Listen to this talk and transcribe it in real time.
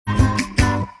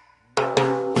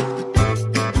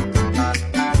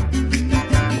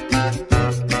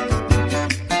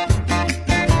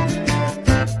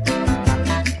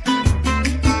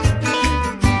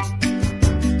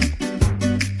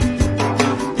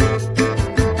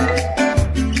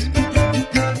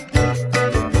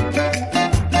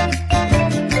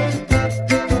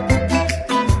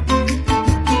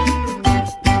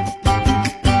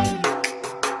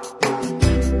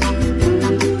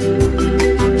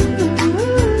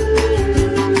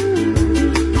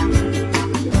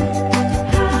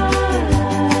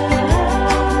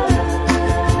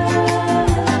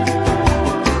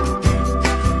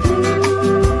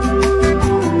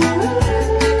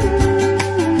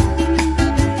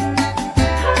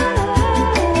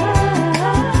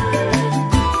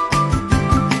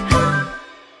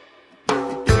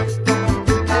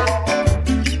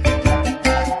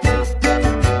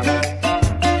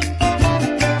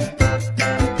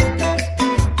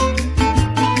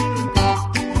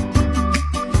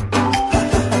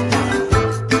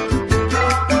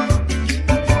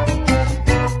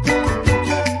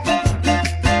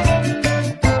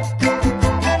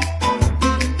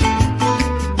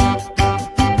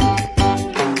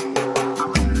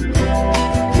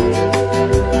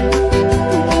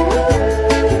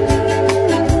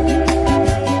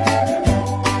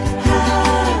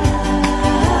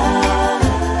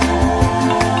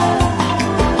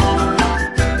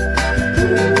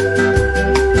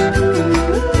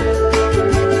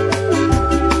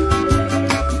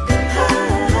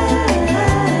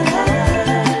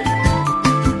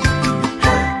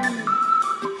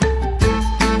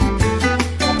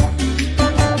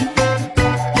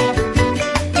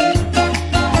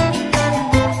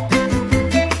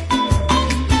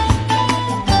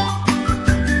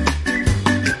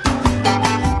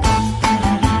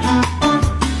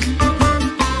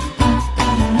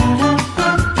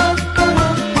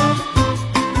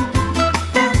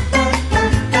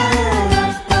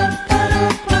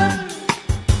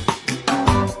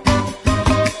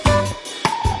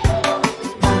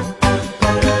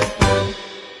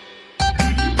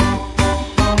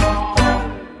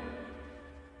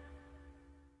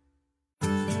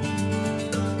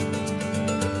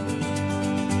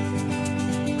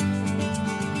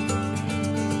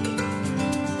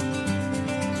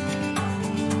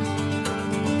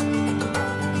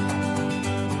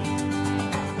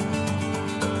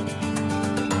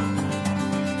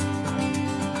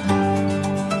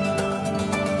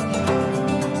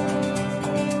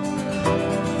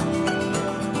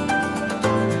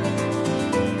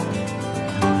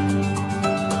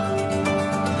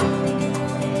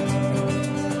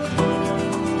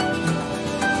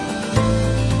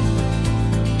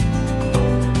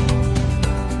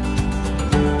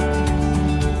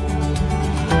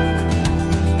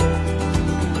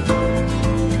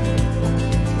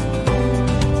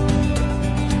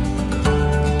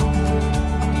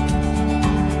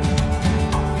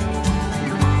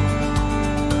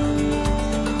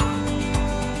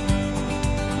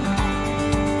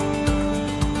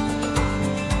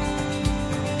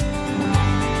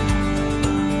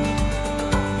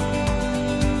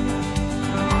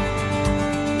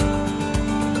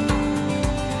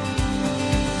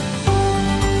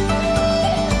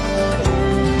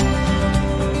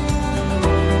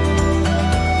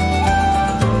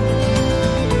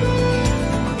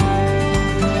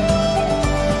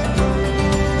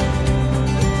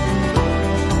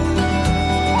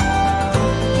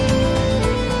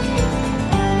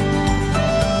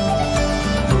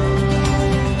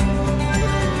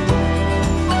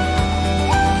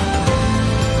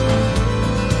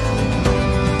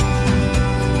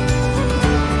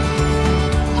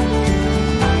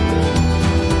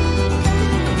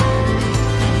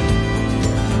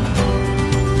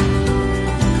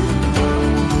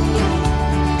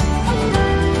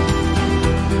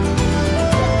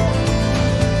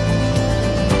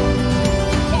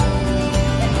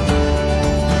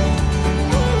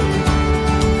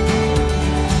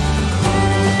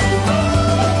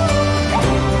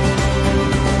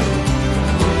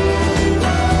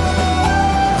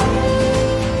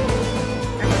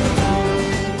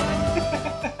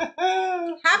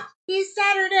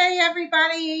Saturday,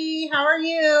 everybody. How are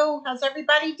you? How's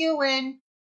everybody doing?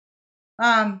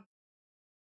 I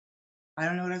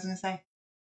don't know what I was gonna say.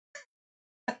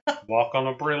 Walk on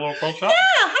a pretty local shop.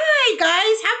 Yeah, hi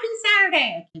guys. Happy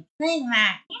Saturday. I keep saying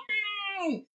that.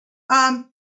 Yay.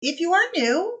 If you are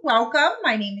new, welcome.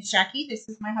 My name is Jackie. This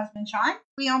is my husband Sean.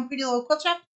 We own Pretty Little Quilt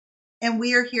Shop, and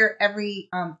we are here every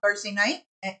Thursday night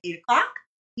at 8 o'clock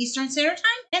Eastern Standard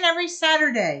Time, and every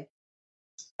Saturday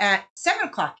at 7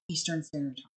 o'clock Eastern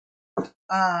Standard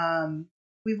Time.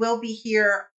 We will be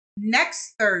here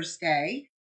next Thursday,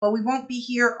 but we won't be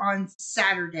here on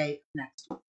Saturday next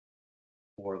week.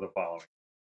 Or the following.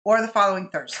 Or the following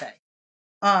Thursday.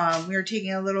 We are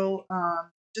taking a little,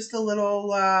 just a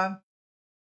little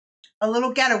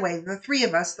getaway. The three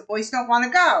of us, the boys don't want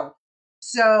to go.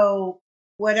 So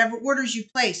whatever orders you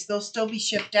place, they'll still be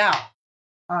shipped out.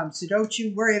 So don't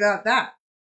you worry about that.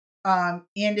 And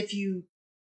if you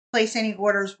place any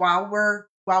orders while we're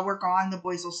gone, the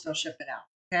boys will still ship it out.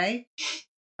 Okay?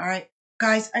 All right.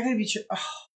 Guys, I gotta be sure.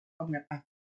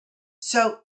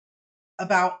 So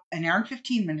about an hour and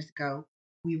 15 minutes ago,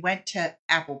 we went to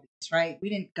Applebee's, right? We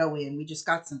didn't go in. We just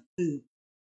got some food.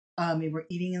 We were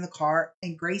eating in the car,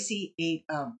 and Gracie ate,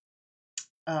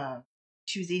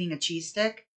 she was eating a cheese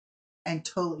stick and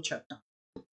totally choked on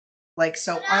it. Like,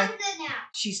 so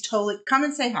she's totally, come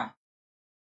and say hi.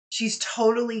 She's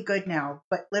totally good now,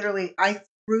 but literally I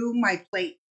threw my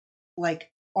plate like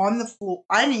on the floor.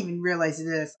 I didn't even realize it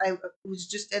is. I was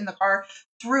just in the car,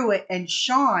 threw it, and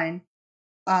Sean,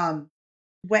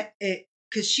 went it,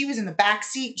 because she was in the back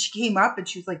seat. She came up and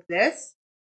she was like this,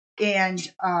 and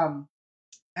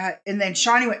then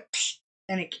Shawnee went,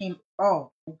 and it came.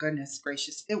 Oh goodness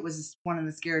gracious! It was one of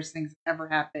the scariest things that ever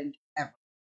happened ever.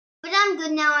 But I'm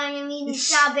good now, and I'm eating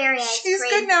strawberry ice cream. She's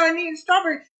good now and eating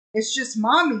strawberry. It's just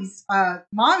mommy's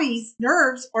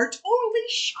nerves are totally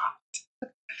shot.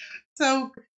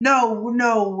 So no,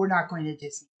 we're not going to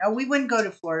Disney. No, we wouldn't go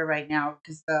to Florida right now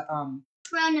because the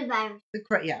coronavirus.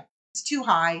 Yeah, it's too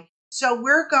high. So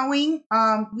we're going.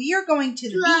 We are going to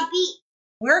the beach.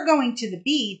 We're going to the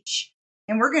beach,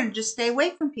 and we're going to just stay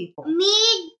away from people.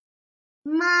 Me,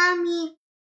 mommy,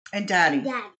 and daddy.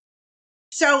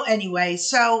 So anyway,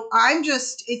 so I'm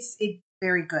just. It's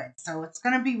very good. So it's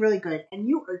going to be really good, and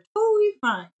you are totally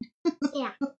fine.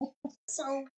 Yeah.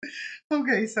 So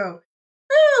okay, so.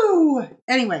 Woo!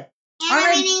 Anyway. And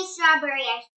I'm eating strawberry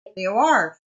ice cream. They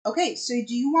are. Okay, so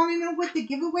do you want to know what the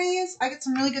giveaway is? I got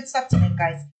some really good stuff today,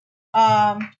 guys.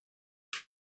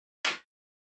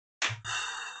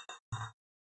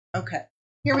 Okay,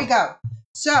 here we go.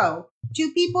 So,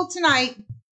 2 people tonight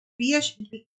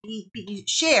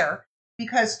share,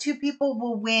 because 2 people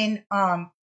will win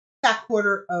fat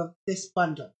quarter of this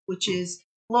bundle, which is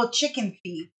little chicken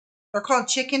feed. They're called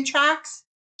chicken tracks.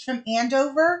 It's from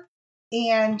Andover.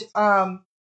 And let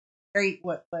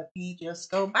me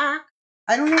just go back.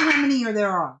 I don't know how many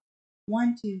there are.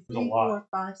 1, 2, 3, 4,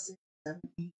 5, 6, 7,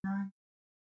 8, 9,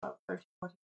 12, 13,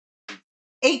 14,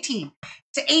 18.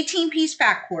 It's an 18-piece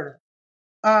fat quarter.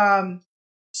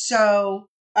 So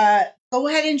go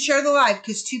ahead and share the live,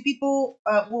 because 2 people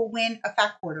will win a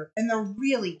fat quarter, and they're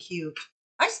really cute.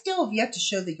 I still have yet to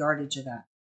show the yardage of that.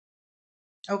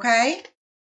 Okay,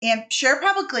 and share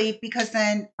publicly, because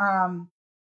then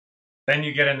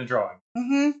you get in the drawing.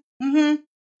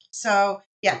 So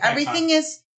yeah, everything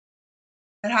is.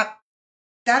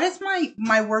 That is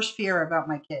my worst fear about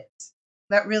my kids.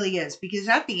 That really is, because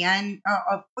at the end,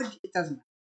 it doesn't matter.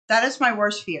 That is my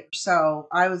worst fear. So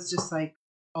I was just like,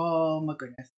 oh my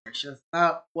goodness gracious,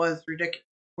 that was ridiculous.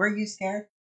 Were you scared?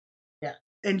 Yeah.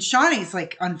 And Shawnee's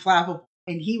like unflappable,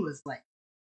 and he was like.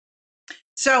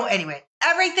 So anyway,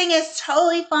 everything is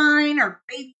totally fine. Our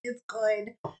baby is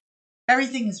good.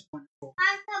 Everything is wonderful.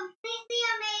 I'm completely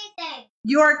amazing.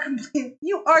 You are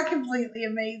completely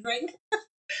amazing.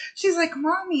 She's like,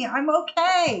 Mommy, I'm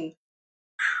okay.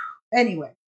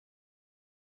 Anyway.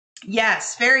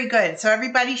 Yes, very good. So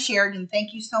everybody shared, and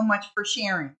thank you so much for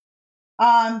sharing.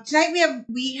 Tonight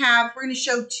we're going to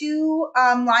show 2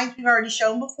 lines we've already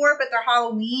shown before, but they're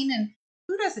Halloween, and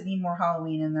who doesn't need more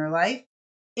Halloween in their life?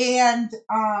 And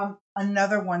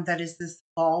another one that is this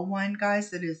fall one,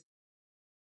 guys.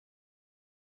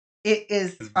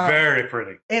 It's very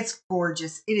pretty. It's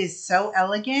gorgeous. It is so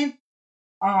elegant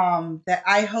that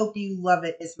I hope you love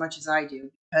it as much as I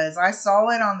do, because I saw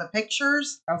it on the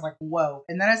pictures. I was like, whoa.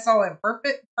 And then I saw it in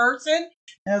person,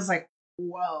 and I was like,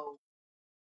 whoa.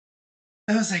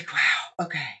 I was like, wow.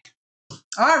 Okay.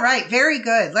 All right. Very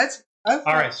good. Okay.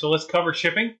 All right. So let's cover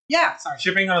shipping. Yeah. Sorry.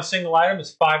 Shipping on a single item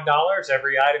is $5.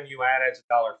 Every item you add adds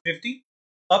 $1.50,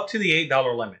 up to the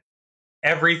 $8 limit.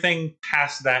 everything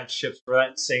past that ships for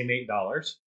that same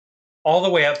 $8, all the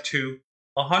way up to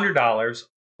 $100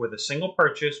 with a single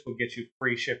purchase will get you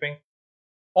free shipping.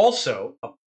 Also, a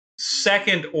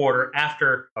second order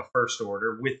after a first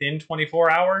order within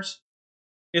 24 hours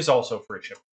is also free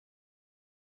shipping.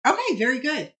 Okay, very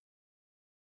good.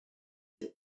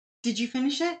 Did you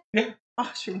finish it? Yeah. Oh,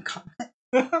 I shouldn't comment.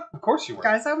 Of course you were.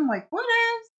 Guys, I'm like, what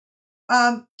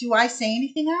else? Do I say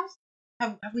anything else?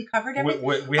 Have we covered everything?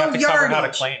 We have to cover how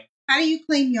to claim. How do you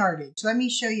claim yardage? Let me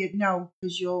show you. No,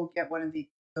 because you'll get one of the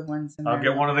good ones. I'll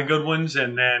get one of the good ones,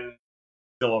 and then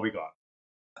they'll all be gone.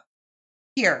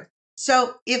 Here.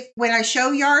 So when I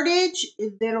show yardage,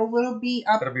 it'll be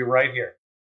up. It'll be right here.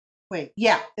 Wait,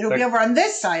 yeah, it'll be over on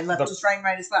this side. Left is right, and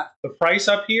right is left. The price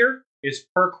up here is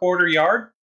per quarter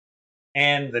yard,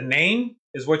 and the name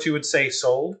is what you would say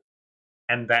sold,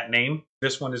 and that name.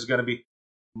 This one is going to be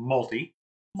multi.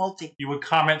 Multi. You would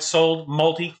comment sold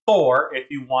multi 4 if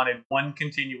you wanted one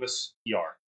continuous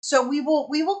yard. So we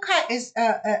will cut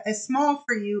as small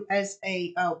for you as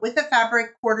a with a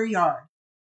fabric quarter yard,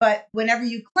 but whenever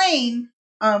you claim,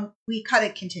 we cut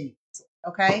it continuously.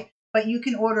 Okay, but you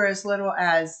can order as little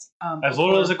as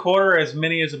a quarter, as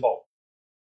many as a bolt,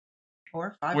 4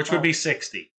 or 5, which would be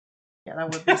 60. Yeah,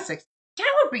 that would be 60.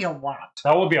 That would be a lot.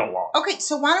 That would be a lot. Okay,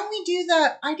 so why don't we do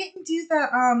I didn't do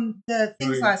the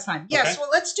things last time. Yeah, Okay. so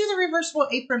let's do the reversible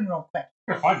apron real quick.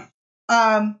 You're fine.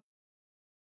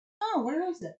 Oh, where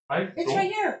is it? It's Cool.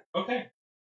 right here. Okay.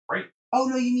 Great. Oh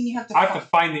no, you mean you have to I have to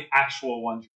find the actual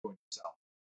ones you're going to sell.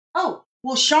 Oh,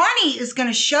 well, Shawnee is going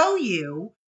to show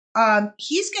you.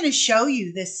 He's going to show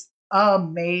you this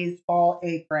amazing fall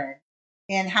apron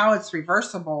and how it's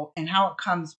reversible and how it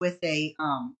comes with a.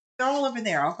 They're all over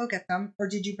there. I'll go get them. Or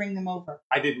did you bring them over?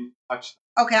 I didn't touch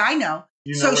them. Okay, I know.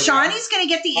 You know So where Shawnee's going to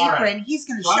get the All apron. right. He's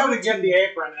going to So show I'm going it to get to the you.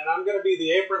 apron, and I'm going to be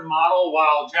the apron model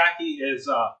while Jackie is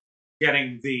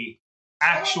getting the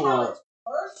actual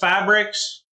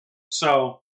fabrics.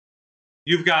 So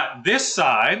you've got this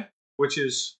side, which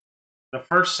is the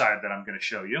first side that I'm going to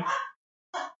show you.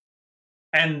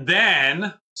 And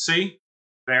then, see,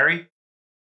 very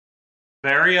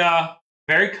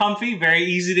comfy, very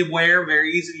easy to wear,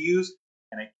 very easy to use,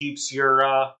 and it keeps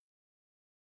your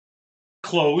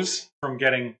clothes from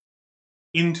getting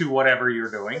into whatever you're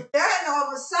doing. But then all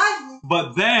of a sudden,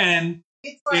 But then,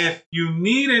 it's like, if you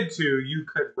needed to, you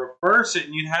could reverse it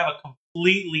and you'd have a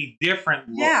completely different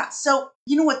look. yeah. So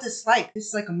you know what this is like? This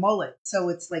is like a mullet. So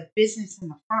it's like business in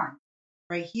the front,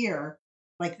 right here,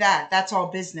 like that. That's all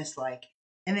business like.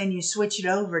 And then you switch it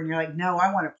over, and you're like, no,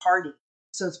 I want a party.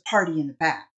 So it's party in the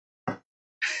back.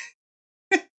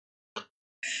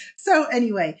 So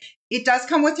anyway, it does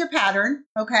come with your pattern,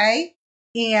 okay?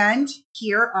 And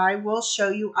here I will show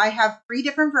you. I have 3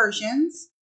 different versions.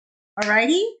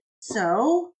 Alrighty.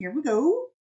 So here we go.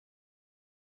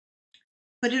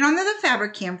 Put it onto the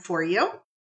fabric cam for you.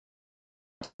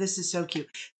 This is so cute.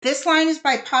 This line is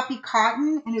by Poppy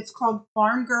Cotton, and it's called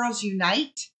Farm Girls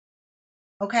Unite.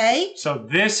 Okay? So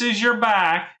this is your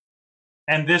back,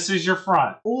 and this is your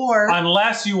front. Or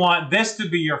Unless you want this to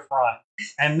be your front,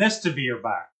 and this to be your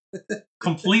back.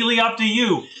 Completely up to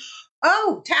you.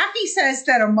 oh, Taffy says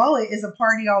that a mullet is a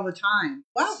party all the time.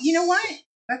 Well, you know what?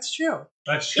 That's true.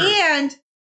 That's true. And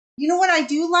you know what I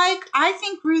do like? I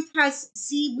think Ruth has,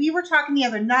 see, we were talking the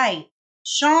other night.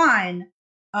 Sean,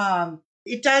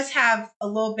 it does have a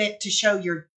little bit to show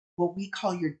your, what we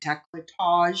call your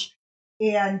décolletage.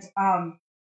 And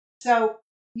so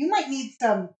you might need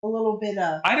a little bit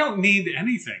of. I don't need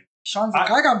anything. Sean's like,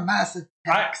 I got massive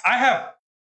I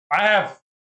have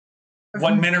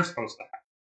what men are supposed to have.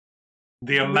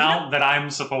 The amount that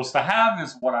I'm supposed to have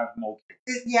is what I've molded.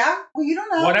 Yeah? Well, you don't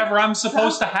know. Whatever I'm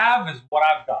supposed to have is what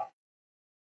I've got.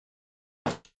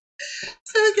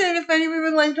 So again, if anyone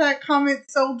would like that, comment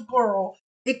sold girl.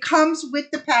 It comes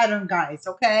with the pattern, guys,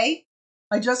 okay?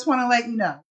 I just want to let you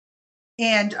know.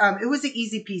 And it was an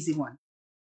easy peasy one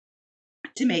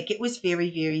to make. It was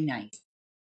very, very nice.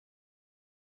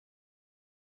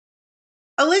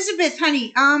 Elizabeth,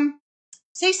 honey,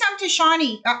 say something to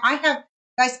Shawnee. I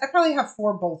probably have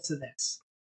 4 bolts of this.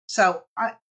 So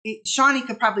Shawnee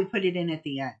could probably put it in at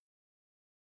the end.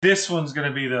 This one's going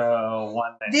to be the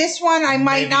one that This one I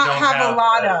might not have a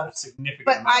lot of, significant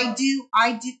but amount.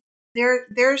 I do.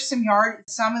 There's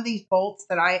some of these bolts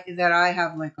that I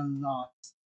have like a lot.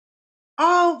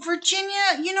 Oh,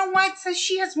 Virginia, you know what? Says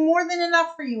she has more than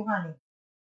enough for you, honey.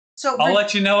 So I'll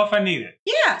let you know if I need it.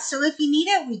 Yeah, so if you need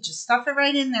it, we just stuff it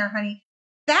right in there, honey.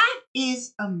 That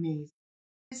is amazing,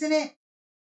 isn't it?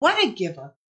 What a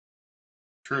giver.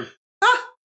 True. Ah,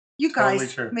 you guys Totally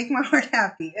true. make my heart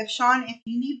happy. If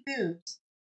you need boobs,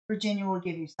 Virginia will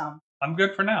give you some. I'm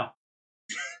good for now.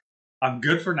 I'm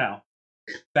good for now.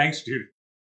 Thanks, Judy.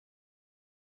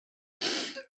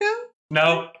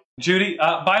 No, Judy.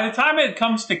 By the time it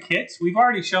comes to kits, we've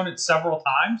already shown it several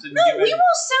times. And no, we will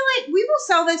sell it. We will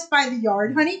sell this by the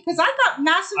yard, honey, because I got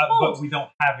massive molds. But we don't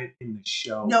have it in the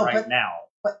show now.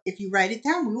 But if you write it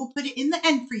down, we will put it in the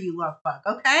end for you, love bug.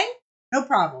 Okay? No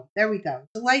problem. There we go.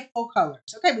 Delightful colors.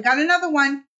 Okay, we got another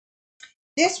one.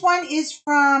 This one is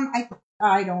from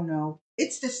I don't know.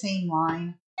 It's the same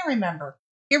line. I can't remember.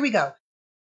 Here we go.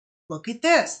 Look at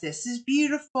this. This is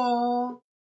beautiful.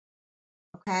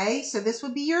 Okay, so this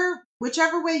would be your,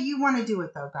 whichever way you want to do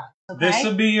it though, guys. Okay? This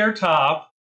would be your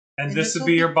top, and this would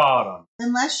be your bottom.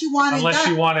 Unless you wanted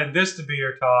you wanted this to be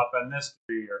your top and this to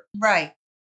be your... Right.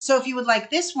 So if you would like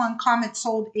this one, comment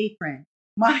sold apron.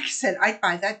 Monica said, I'd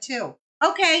buy that too.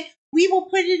 Okay, we will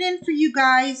put it in for you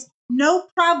guys. No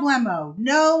problemo.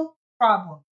 No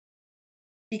problem.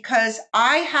 Because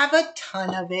I have a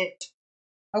ton of it.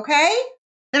 Okay?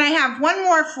 Then I have one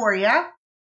more for you.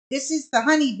 This is the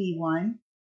honeybee one.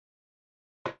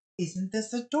 Isn't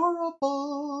this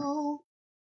adorable?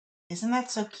 Isn't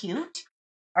that so cute?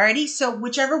 Alrighty, so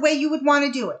whichever way you would want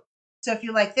to do it. So if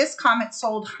you like this, comment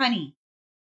sold honey.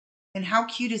 And how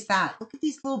cute is that? Look at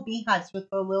these little beehives with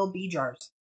the little bee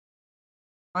jars.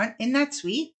 Isn't that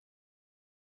sweet?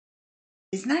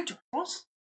 Isn't that adorable?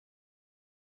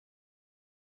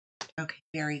 Okay,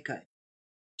 very good.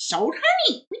 Sold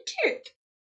honey. We did.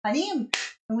 Honey,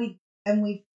 and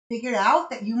we figured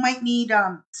out that you might need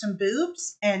some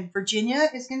boobs, and Virginia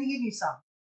is going to give you some.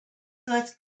 So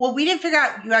well, we didn't figure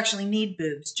out you actually need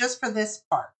boobs just for this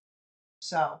part.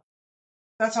 So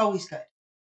that's always good.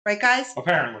 Right, guys?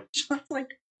 Apparently. Just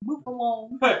like, move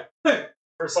along.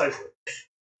 Precisely.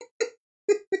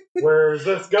 Where's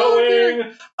this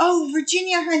going? Oh,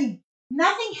 Virginia, honey.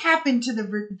 Nothing happened to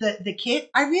the kit.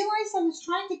 I realized I was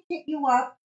trying to kit you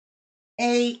up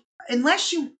I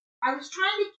was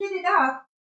trying to kit it up,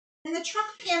 and the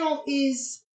truck panel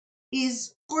is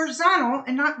horizontal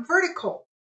and not vertical.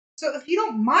 So if you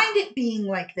don't mind it being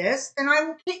like this, then I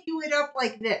will kit you it up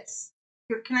like this.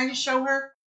 Here, can I just show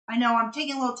her? I know I'm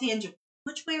taking a little tangent.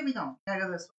 Which way are we going? Gotta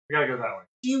go this way. We gotta go that way.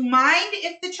 Do you mind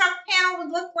if the truck panel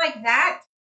would look like that?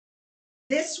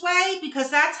 This way?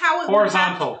 Because that's how it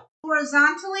horizontal. Would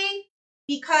horizontally.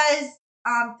 Because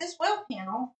this wheel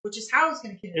panel, which is how I was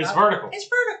going to kit it up, vertical. It's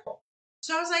vertical.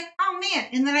 So I was like, oh man.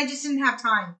 And then I just didn't have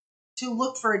time to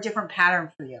look for a different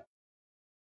pattern for you.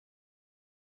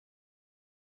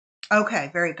 Okay,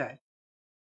 very good.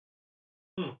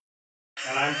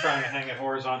 And I'm trying to hang it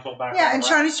horizontal back. Yeah, and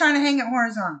Shawnee's trying to hang it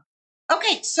horizontal.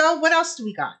 Okay, so what else do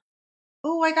we got?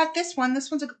 Oh, I got this one.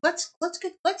 This one's let's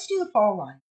do the fall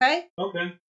line, okay?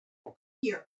 Okay.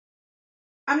 Here.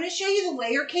 I'm going to show you the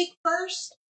layer cake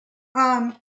first.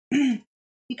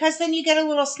 Because then you get a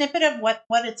little snippet of what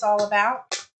it's all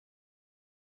about.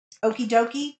 Okie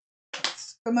dokie.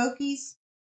 Smokies.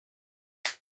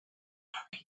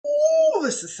 Oh,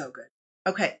 this is so good.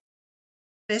 Okay.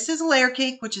 This is a layer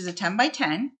cake, which is a 10 by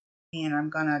 10. And I'm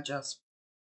going to just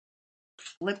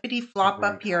flippity flop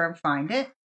up here and find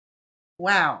it.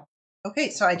 Wow. Okay,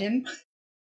 so I didn't.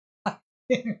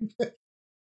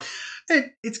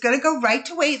 It's going to go right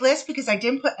to wait list because I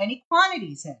didn't put any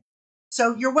quantities in.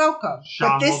 So you're welcome.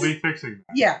 Sean will be fixing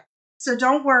that. Yeah. So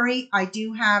don't worry. I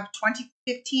do have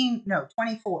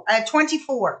 24. I have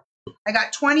 24. I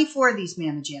got 24 of these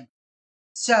Mama Jam.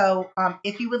 So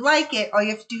if you would like it, all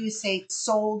you have to do is say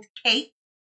sold cake.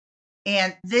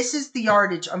 And this is the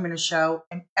yardage I'm going to show.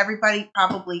 And everybody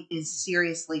probably is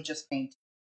seriously just fainting.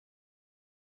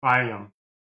 I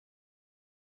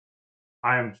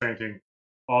am fainting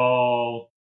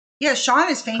all. Yeah, Sean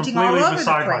is fainting all over the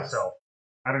place. Myself.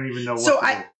 I don't even know what so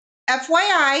to do.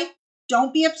 FYI,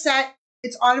 don't be upset.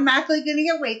 It's automatically going to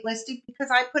get waitlisted because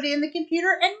I put it in the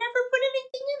computer and never put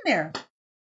anything in there.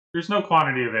 There's no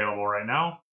quantity available right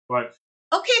now, but...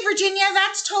 Okay, Virginia,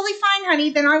 that's totally fine, honey.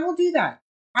 Then I will do that.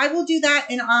 I will do that,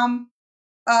 and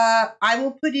I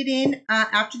will put it in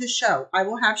after the show. I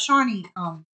will have Shawnee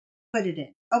put it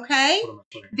in. Okay?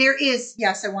 There is,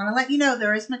 yes, I want to let you know,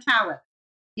 there is metallic.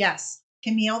 Yes,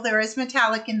 Camille, there is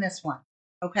metallic in this one.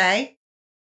 Okay?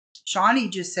 Shawnee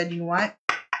just said, you know what?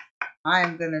 I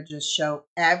am going to just show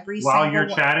every single one. While you're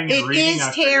chatting and reading,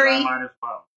 I figure I might as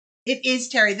well. It is,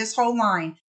 Terry, this whole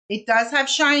line. It does have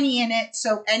shiny in it,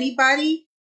 so anybody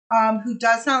who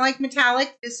does not like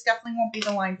metallic, this definitely won't be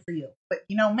the line for you. But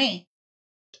you know me.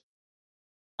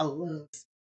 I love.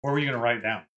 What were you going to write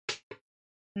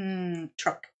down?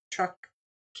 Truck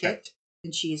kit.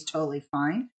 And she is totally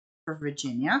fine for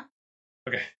Virginia.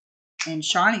 Okay. And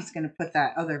Shawnee's going to put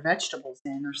that other vegetables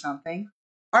in or something.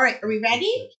 All right, are we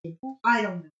ready? I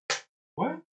don't know.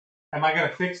 What? Am I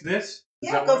gonna fix this?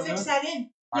 Yeah, go fix that in.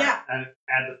 All yeah. Right, and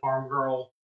add the farm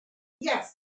girl.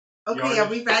 Yes. Okay, Yardage. are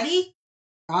we ready?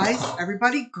 Guys,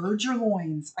 everybody gird your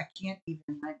loins. I can't even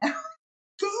right now.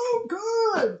 So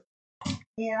good.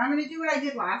 And I'm going to do what I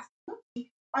did last time.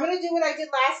 I'm going to do what I did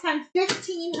last time.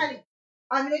 15, honey.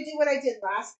 I'm going to do what I did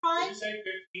last time. Did you say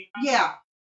 15? Yeah.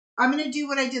 I'm going to do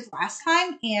what I did last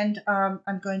time. And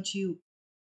I'm going to...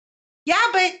 Yeah,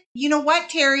 but you know what,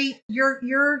 Terry? You're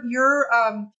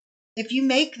if you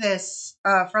make this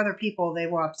for other people, they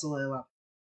will absolutely love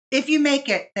it. If you make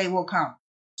it, they will come.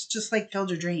 It's just like Field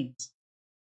Your Dreams.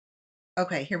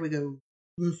 Okay, here we go.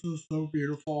 This is so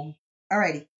beautiful.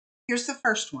 Alrighty, here's the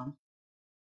first one.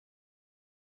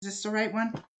 Is this the right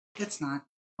one? It's not.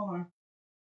 Hold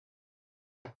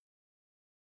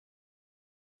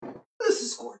on. This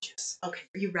is gorgeous. Okay,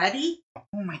 are you ready?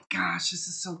 Oh my gosh, this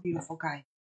is so beautiful, guys.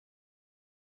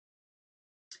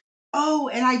 Oh,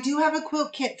 and I do have a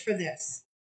quilt kit for this.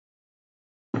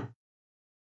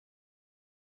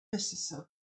 This is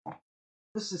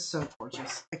so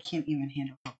gorgeous. I can't even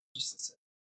handle how gorgeous this is.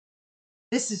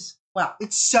 This is, wow,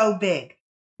 it's so big.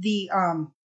 The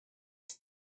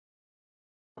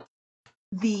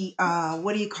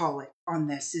what do you call it on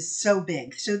this is so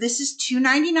big. So this is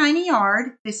 $2.99 a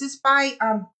yard. This is by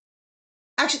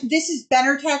actually this is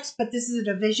Benartex, but this is a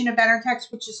division of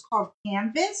Benartex, which is called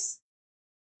Canvas.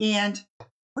 And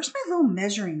where's my little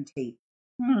measuring tape?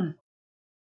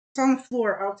 It's on the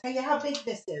floor. I'll tell you how big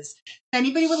this is. If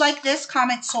anybody would like this,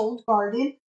 comment sold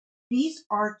garden. These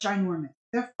are ginormous.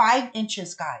 They're 5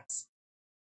 inches, guys.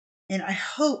 And I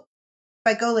hope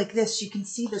if I go like this, you can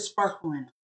see the sparkle in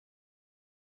it.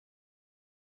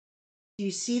 Do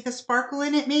you see the sparkle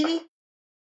in it, maybe?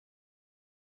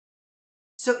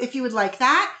 So if you would like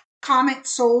that, comment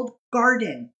sold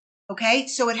garden. Okay,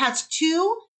 so it has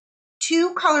two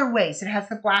colorways. It has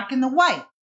the black and the white.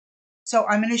 So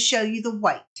I'm going to show you the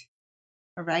white.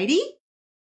 Alrighty?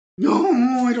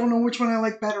 No, I don't know which one I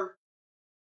like better.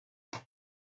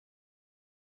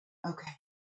 Okay.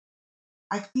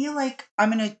 I feel like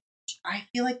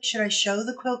should I show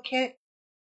the quilt kit?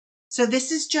 So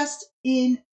this is just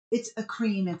it's a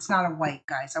cream. It's not a white,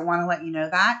 guys. I want to let you know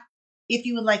that. If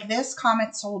you would like this,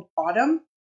 comment sold autumn.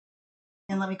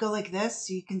 And let me go like this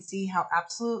so you can see how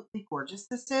absolutely gorgeous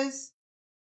this is.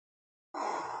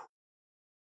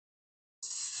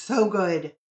 So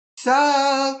good.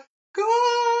 So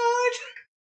good.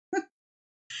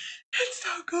 It's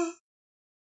so good.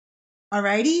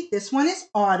 Alrighty, this one is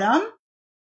autumn.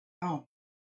 Oh,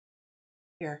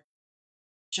 here.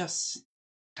 Just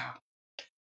stop.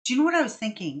 Do you know what I was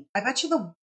thinking? I bet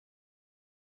you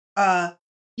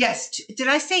yes, did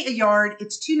I say a yard?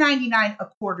 It's $2.99 a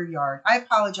quarter yard. I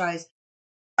apologize.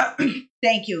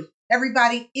 Thank you.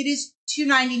 Everybody, it is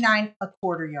 $2.99 a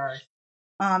quarter yard.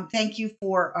 Thank you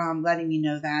for letting me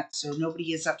know that so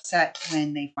nobody is upset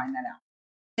when they find that out.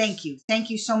 Thank you. Thank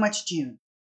you so much, June.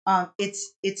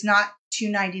 It's not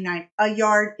 $2.99 a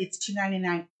yard, it's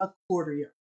 $2.99 a quarter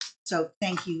yard. So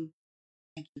thank you.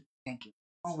 Thank you. Thank you.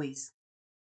 Always.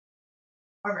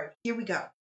 All right, here we go.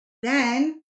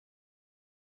 Then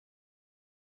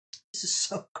this is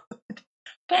so good.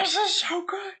 This is so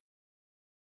good.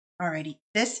 Alrighty,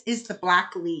 this is the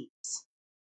black leaves.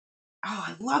 Oh,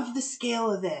 I love the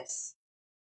scale of this.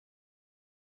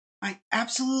 I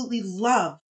absolutely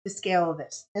love the scale of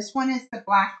this. This one is the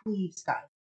black leaves, guys.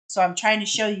 So I'm trying to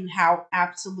show you how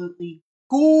absolutely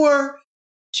gorgeous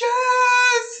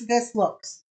this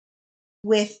looks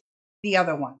with the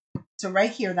other one. So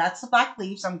right here, that's the black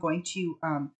leaves. I'm going to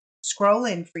scroll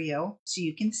in for you so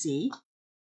you can see.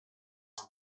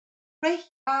 Right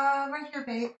here,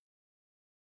 babe.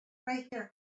 Right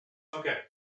here. Okay.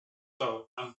 So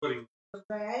I'm putting The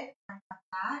red. I have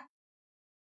that.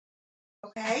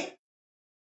 Okay.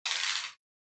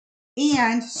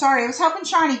 And sorry, I was helping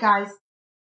Shani, guys.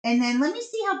 And then let me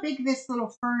see how big this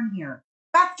little fern here.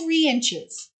 About 3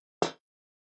 inches.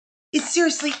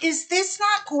 Seriously, is this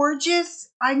not gorgeous?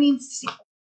 I mean,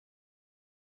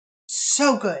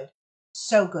 so good.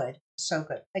 So good. So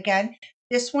good. Again,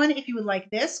 this one, if you would like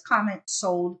this, comment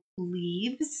sold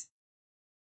leaves.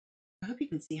 I hope you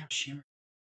can see how shimmery.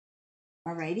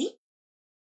 Alrighty.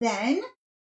 Then,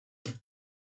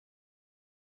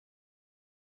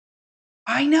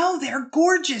 I know, they're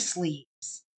gorgeous leaves.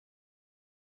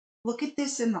 Look at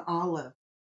this in the olive.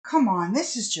 Come on,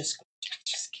 this is just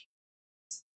gorgeous.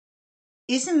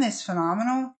 Isn't this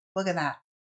phenomenal? Look at that.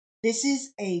 This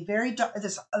is a very dark,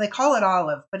 they call it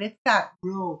olive, but it's that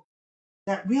real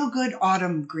good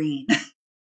autumn green.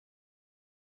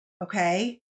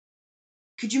 Okay.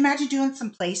 Could you imagine doing some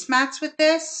placemats with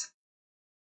this?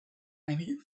 I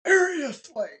mean,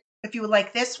 seriously. If you would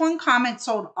like this one, comment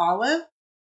sold olive.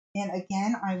 And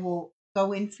again, I will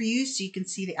go in for you so you can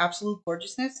see the absolute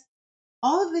gorgeousness.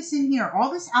 All of this in here,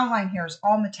 all this outline here is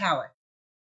all metallic.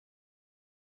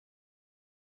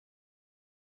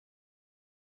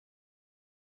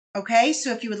 Okay,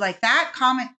 so if you would like that,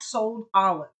 comment sold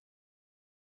olive.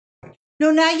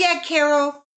 No, not yet,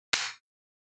 Carol.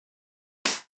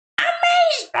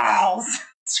 Amazeballs.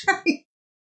 That's right.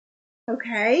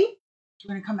 Okay,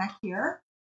 we're going to come back here.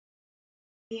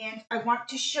 And I want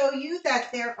to show you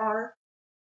that there are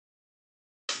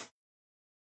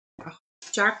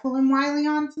Jackal and Wiley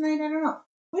on tonight. I don't know.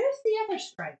 Where's the other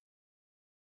stripe?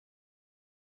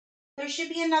 There should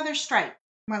be another stripe,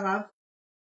 my love.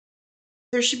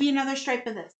 There should be another stripe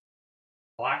of this.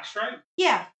 Black stripe?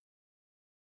 Yeah.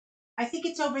 I think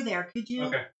it's over there. Could you?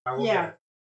 Okay, I will get it.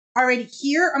 Alrighty,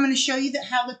 here I'm going to show you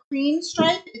how the cream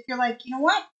stripe, if you're like, you know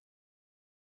what?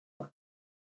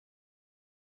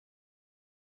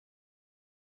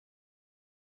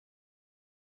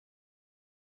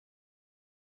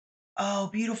 Oh,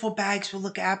 beautiful bags will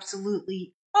look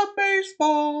absolutely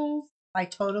amazeballs. I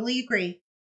totally agree.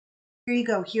 Here you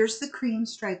go. Here's the cream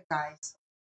stripe, guys.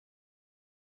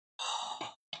 Oh,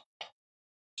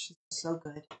 she's so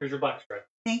good. Here's your black stripe.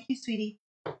 Thank you, sweetie.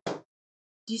 Do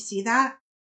you see that?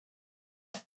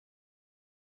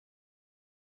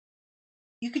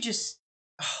 You could just,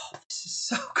 oh, this is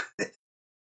so good.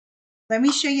 Let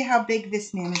me show you how big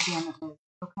this Mama Jamma is,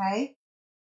 okay?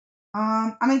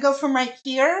 I'm going to go from right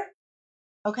here,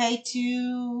 okay,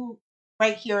 to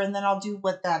right here, and then I'll do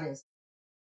what that is.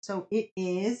 So it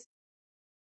is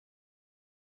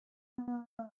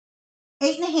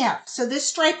 8.5. So this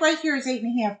stripe right here is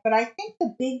 8.5, but I think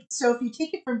the big, so if you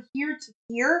take it from here to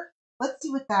here, let's see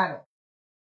what that is.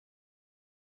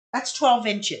 That's 12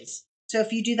 inches. So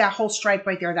if you do that whole stripe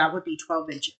right there, that would be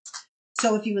 12 inches.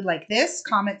 So if you would like this,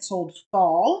 comment sold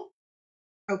fall.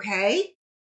 Okay.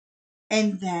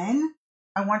 And then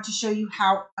I want to show you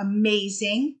how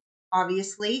amazing,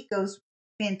 obviously, goes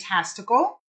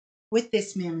fantastical with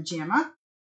this Mama Jamma.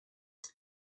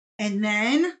 And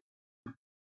then I'm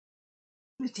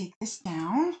going to take this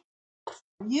down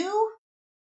for you.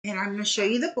 And I'm going to show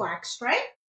you the black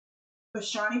stripe. But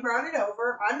Shawnee brought it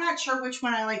over. I'm not sure which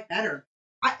one I like better.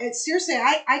 Seriously,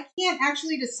 I can't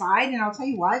actually decide, and I'll tell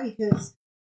you why, because,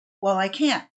 well, I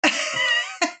can't.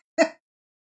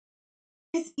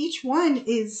 Because each one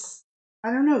is,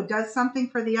 I don't know, does something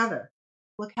for the other.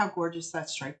 Look how gorgeous that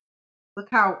stripe. Look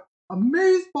how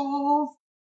amazeballs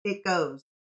it goes.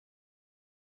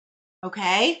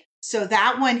 Okay, so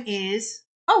that one is,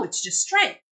 oh, it's just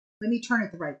straight. Let me turn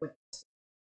it the right way.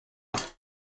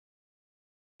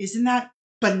 Isn't that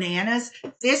bananas?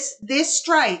 This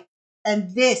stripe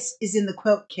and this is in the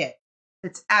quilt kit.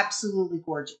 It's absolutely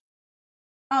gorgeous.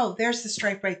 Oh, there's the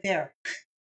stripe right there.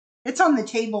 It's on the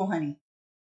table, honey.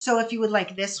 So if you would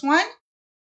like this one,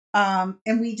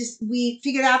 and we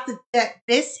figured out that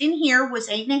this in here was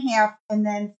 8.5, and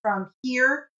then from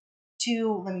here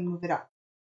to, let me move it up.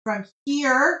 From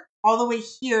here all the way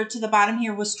here to the bottom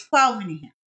here was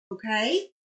 12.5. Okay?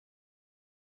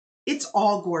 It's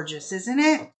all gorgeous, isn't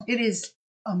it? It is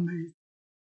amazing.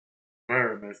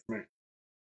 Very amazing.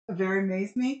 Very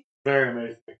amazing? Very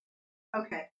amazing.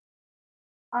 Okay.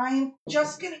 I'm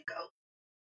just going to go.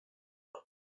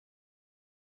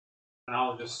 And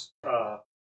I'll just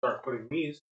start putting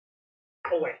these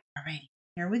away. Alrighty.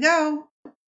 Here we go.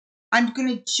 I'm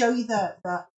going to show you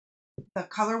the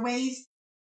colorways.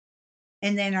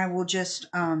 And then I will just,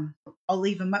 I'll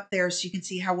leave them up there so you can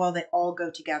see how well they all go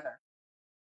together.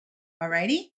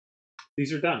 Alrighty?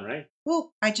 These are done, right?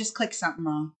 Oh, I just clicked something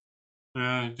wrong.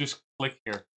 Just click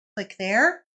here. Click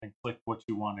there. And click what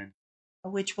you wanted.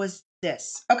 Which was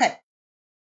this. Okay.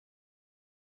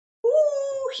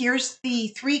 Ooh, here's the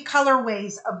 3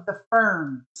 colorways of the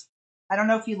ferns. I don't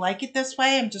know if you like it this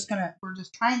way. We're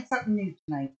just trying something new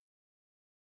tonight.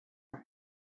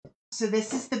 So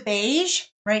this is the beige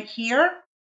right here.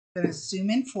 I'm going to zoom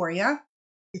in for you.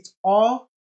 It's all,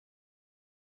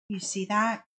 you see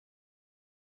that?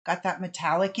 Got that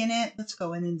metallic in it. Let's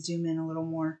go in and zoom in a little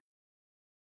more.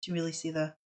 Do you really see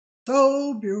the,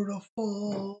 so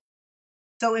beautiful.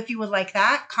 So if you would like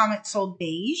that, comment sold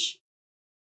beige.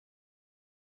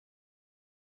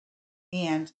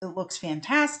 And it looks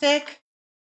fantastic.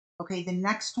 Okay, the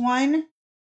next one,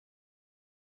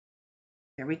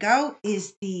 there we go,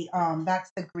 is the,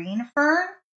 that's the green fern.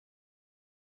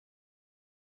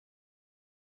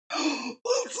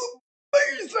 That's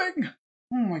amazing.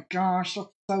 Oh my gosh, that's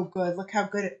so good. Look how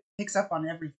good it picks up on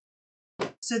everything.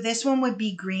 So this one would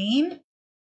be green.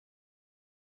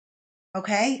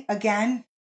 Okay, again,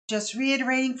 just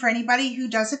reiterating for anybody who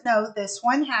doesn't know, this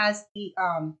one has the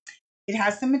it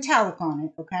has the metallic on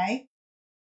it, okay?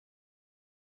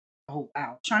 Oh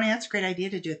wow. Shawnee, that's a great idea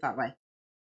to do it that way.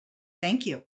 Thank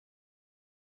you.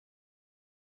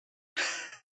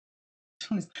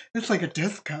 It's like a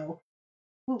disco.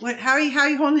 What how are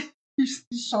you holding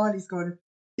Shawnee's going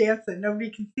dancing. Nobody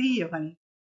can see you, honey.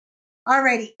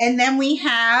 Alrighty, and then we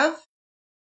have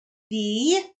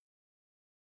the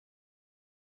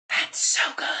that's so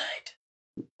good.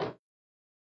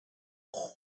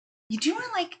 You do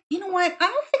want like, you know what? I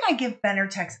don't think I give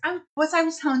Benertex. I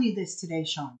was telling you this today,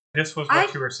 Sean. This was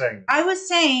what you were saying. I was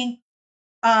saying,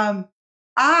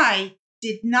 I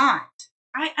did not.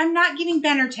 I'm not giving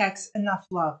Benertex enough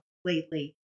love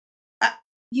lately.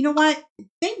 You know what?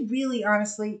 They really,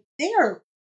 honestly, they're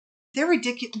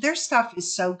ridiculous. Their stuff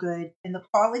is so good, and the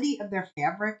quality of their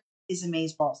fabric is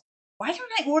amazeballs. Why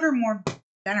don't I order more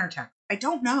Benertex? I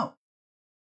don't know.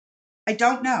 I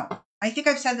think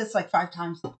I've said this like 5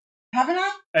 times. Haven't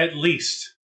I? At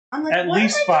least. I'm like, at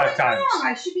least 5 times. Wrong?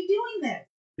 I should be doing this.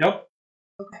 Yep.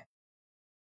 Okay.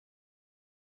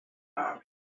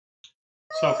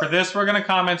 So for this, we're going to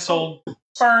comment sold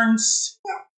ferns.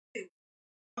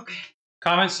 Okay.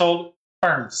 Comment sold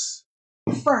ferns.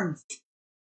 Ferns.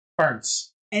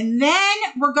 Ferns. And then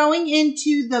we're going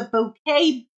into the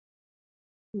bouquet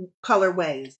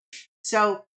colorways.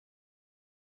 So,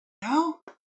 no.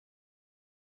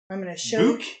 I'm going to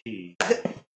show you.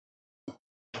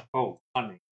 Oh,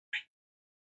 honey.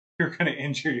 You're going to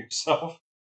injure yourself.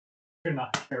 You're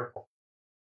not careful.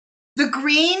 The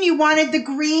green? You wanted the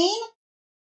green?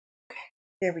 Okay,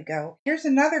 there we go. Here's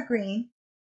another green.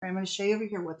 I'm going to show you over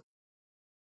here with.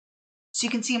 So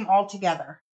you can see them all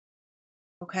together.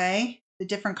 Okay? The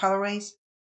different colorways.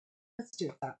 Let's do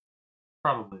it that.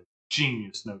 Probably a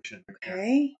genius notion.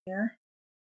 Okay, here.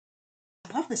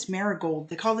 I love this marigold.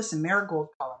 They call this a marigold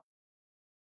color.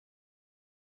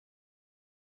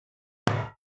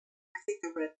 I think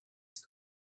they're red.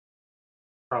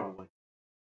 Probably.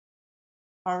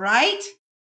 All right.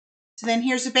 So then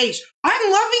here's the beige.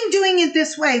 I'm loving doing it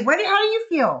this way. How do you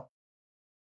feel?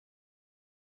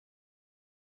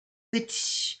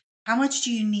 How much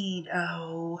do you need?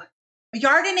 Oh, 1.5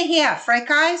 yards, right,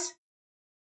 guys?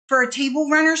 For a table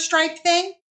runner stripe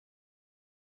thing?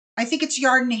 I think it's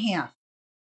 1.5 yards.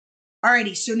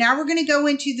 Alrighty, so now we're going to go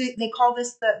into they call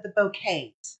this the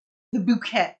bouquets. The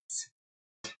bouquets.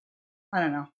 I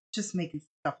don't know. Just making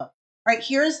stuff up. All right,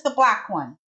 here's the black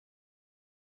one.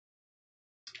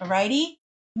 Alrighty.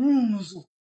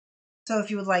 So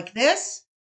if you would like this,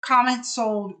 comment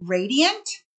sold radiant.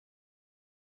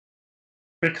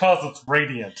 Because it's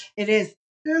radiant. It is.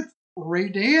 It's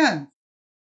radiant.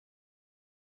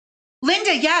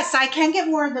 Linda, yes, I can get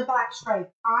more of the black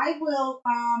stripe. I will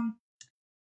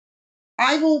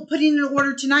put in an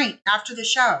order tonight after the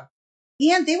show.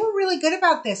 And they were really good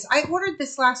about this. I ordered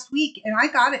this last week and I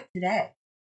got it today.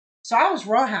 So I was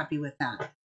real happy with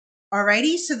that.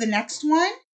 Alrighty, so the next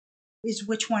one is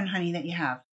which one, honey, that you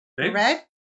have? Babe, the red?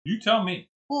 You tell me.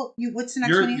 Well, what's the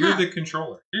next one you have? You're the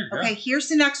controller. Okay, here's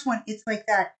the next one. It's like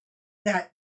that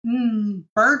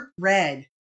burnt red.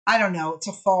 I don't know. It's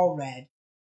a fall red.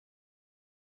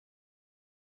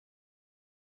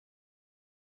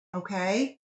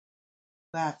 Okay.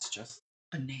 That's just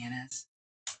bananas.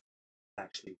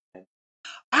 Actually,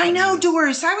 I know,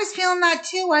 Doris. I was feeling that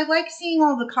too. I like seeing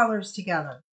all the colors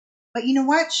together. But you know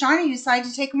what? Shawnee decided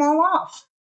to take them all off.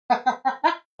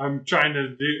 I'm trying to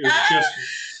do it's just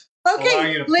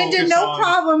okay, Linda, no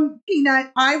problem,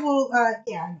 Peanut. I will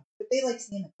yeah, but they like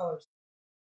seeing the colors.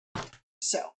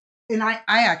 So, and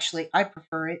I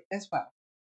prefer it as well.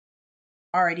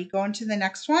 Alrighty, going to the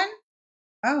next one.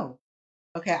 Oh,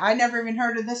 okay. I never even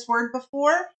heard of this word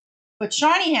before, but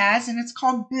Shawnee has, and it's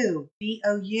called boo.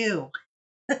 B-O-U.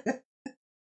 Here,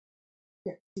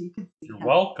 so you can see. You're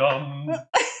welcome.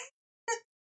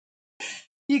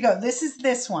 You go. This is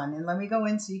this one, and let me go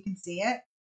in so you can see it.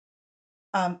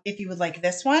 If you would like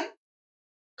this one,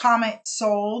 comment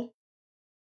sold.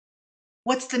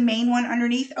 What's the main one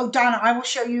underneath? Oh, Donna, I will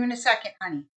show you in a second,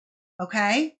 honey.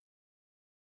 Okay?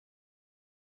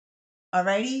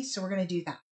 Alrighty, so we're going to do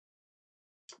that.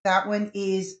 That one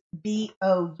is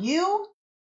B-O-U.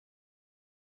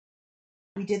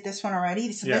 We did this one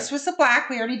already. So This was the black.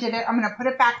 We already did it. I'm going to put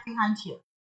it back behind here.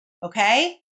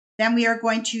 Okay? Then we are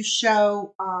going to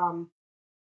show,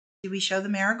 did we show the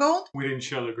marigold? We didn't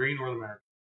show the green or the marigold.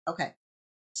 Okay.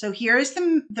 So here is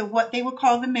the what they would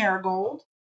call the marigold.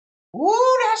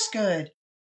 Ooh, that's good.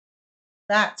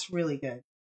 That's really good.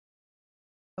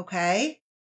 Okay.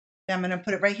 Then I'm going to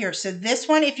put it right here. So this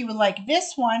one, if you would like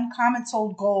this one, comment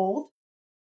sold gold.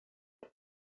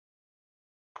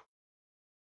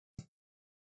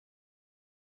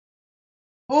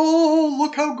 Oh,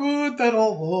 look how good that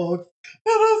all looks. It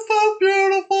is so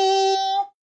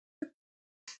beautiful.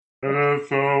 It is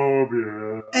so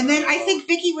beautiful. And then I think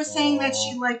Vicky was saying that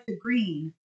she liked the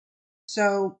green.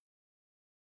 So,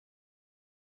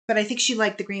 but I think she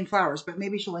liked the green flowers, but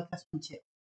maybe she'll like this one too.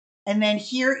 And then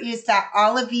here is that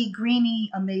olivey, greeny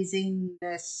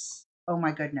amazingness. Oh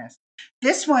my goodness.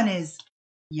 This one is,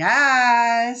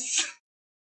 yes.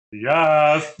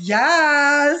 Yes.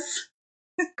 Yes.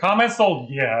 Comment sold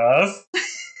yes.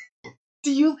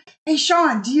 Do you, hey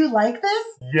Sean, do you like this?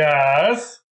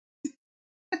 Yes.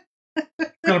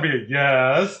 It's gonna be a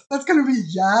yes. That's gonna be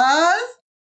yes.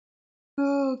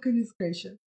 Oh, goodness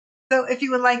gracious. So if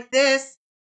you would like this,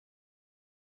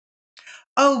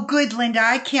 oh, good, Linda.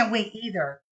 I can't wait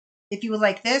either. If you would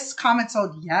like this, comment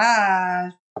sold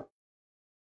yes.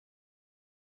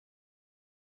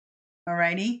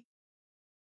 Alrighty.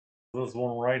 This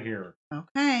one right here.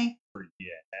 Okay.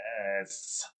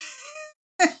 Yes.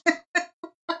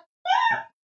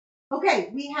 Okay,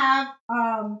 we have,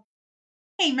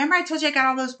 hey, remember I told you I got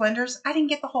all those blenders? I didn't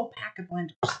get the whole pack of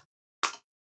blenders.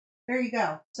 There you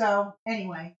go. So,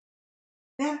 anyway.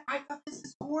 Then I thought this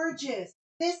is gorgeous.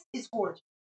 This is gorgeous.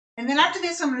 And then after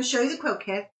this, I'm going to show you the quilt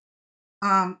kit.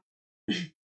 And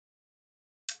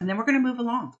then we're going to move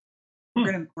along.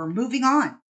 We're moving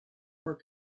on.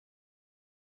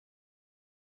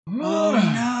 Oh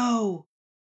no.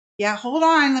 Yeah, hold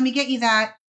on. Let me get you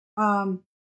that.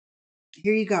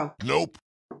 Here you go. Nope.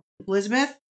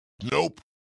 Elizabeth? Nope.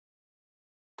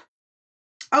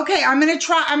 Okay, I'm gonna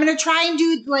try and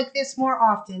do like this more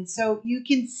often so you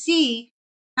can see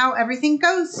how everything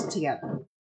goes together. All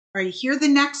right, here are the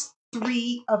next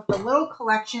 3 of the little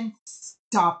collection.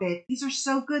 Stop it. These are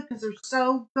so good because they're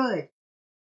so good.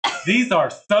 These are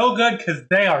so good because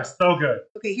they are so good.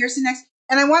 Okay, here's the next.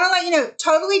 And I want to let you know,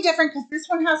 totally different because this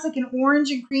one has like an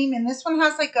orange and cream and this one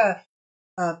has like a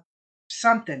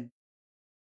something.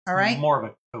 All right? More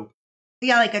of a taupe.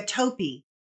 Yeah, like a taupey.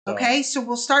 Okay, so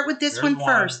we'll start with this one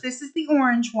first. This is the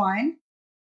orange one.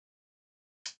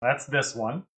 That's this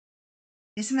one.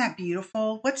 Isn't that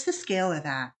beautiful? What's the scale of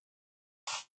that?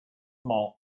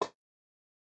 Small.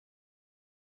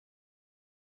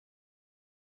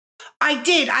 I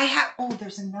did. I have. Oh,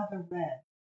 there's another red.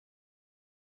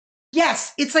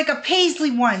 Yes, it's like a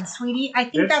paisley one, sweetie. I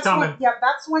think that's coming. one. Yep,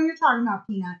 that's the one you're talking about,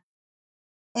 Peanut.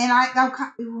 And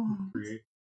ooh,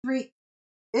 3.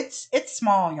 It's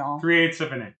small, y'all. 3/8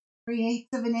 of an inch. 3/8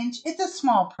 of an inch. It's a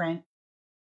small print.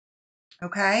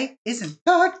 Okay, isn't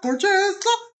that gorgeous?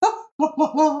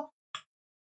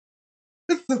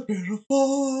 It's so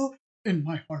beautiful in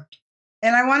my heart.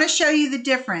 And I want to show you the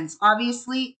difference.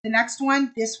 Obviously, the next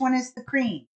one, this one is the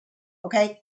cream.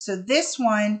 Okay, so this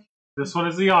one. This one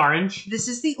is the orange. This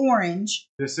is the orange.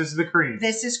 This is the cream.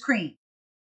 This is cream.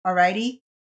 Alrighty.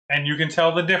 And you can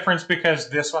tell the difference because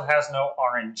this one has no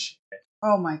orange.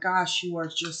 Oh my gosh, you are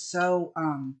just so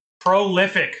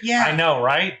prolific. Yeah. I know,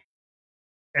 right?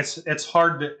 It's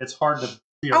hard to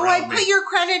be around I me. put your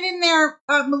credit in there,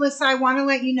 Melissa. I want to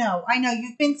let you know. I know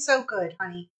you've been so good,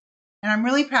 honey. And I'm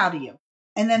really proud of you.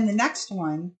 And then the next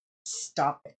one,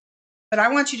 stop it. But I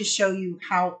want you to show you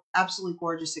how absolutely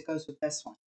gorgeous it goes with this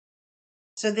one.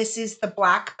 So this is the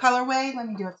black colorway. Let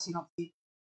me do it so you don't see.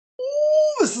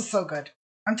 Ooh, this is so good.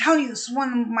 I'm telling you, this is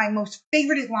one of my most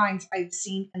favorite lines I've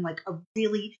seen in like a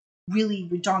really, really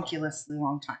ridiculously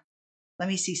long time. Let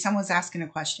me see. Someone's asking a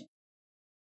question.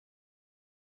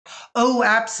 Oh,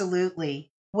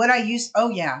 absolutely. Would I use? Oh,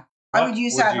 yeah. I would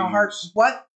use that in a heart.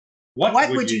 What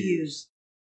would you use?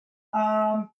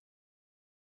 I'd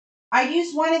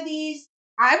use one of these.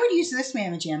 I would use this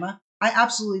Mamma Jamma. I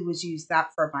absolutely would use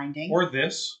that for a binding. Or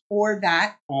this. Or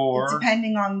that. Or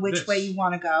depending on which way you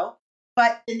want to go.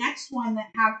 But the next one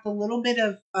that have the little bit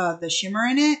of the shimmer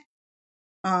in it,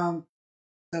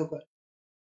 so good.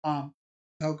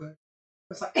 So good.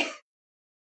 It's like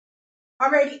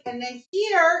alrighty, and then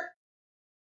here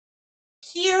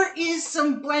is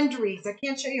some blenderies. I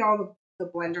can't show you all the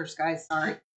blenders, guys.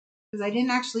 Sorry, because I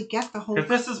didn't actually get the whole. Because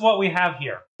this is what we have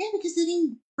here. Yeah, because they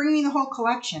didn't bring me the whole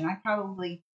collection. I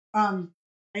probably I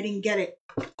didn't get it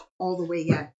all the way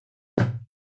yet.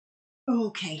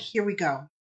 Okay, here we go.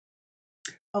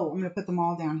 Oh, I'm going to put them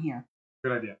all down here.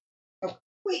 Good idea. Oh,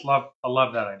 wait. I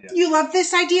love that idea. You love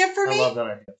this idea for me? I love that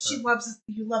idea.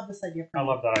 You love this idea for me. I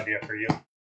love that idea for you.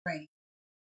 Right.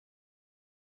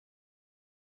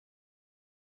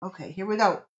 Okay, here we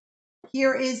go.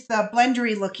 Here is the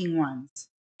blendery looking ones.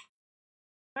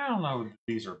 I don't know if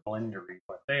these are blendery,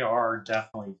 but they are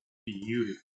definitely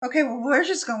beautiful. Okay, well, we're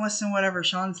just going to listen to whatever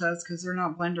Sean says because they're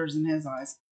not blenders in his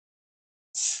eyes.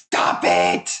 Stop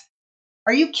it!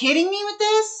 Are you kidding me with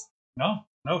this? No.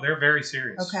 No, they're very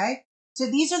serious. Okay. So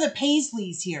these are the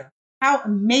Paisleys here. How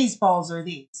amazeballs are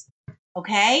these?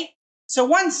 Okay. So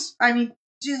once, I mean,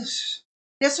 just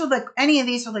this would look, any of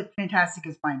these would look fantastic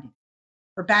as binding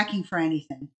or backing for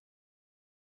anything.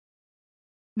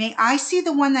 May I see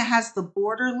the one that has the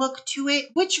border look to it?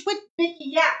 Which would, Vicky?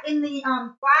 Yeah, in the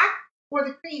black or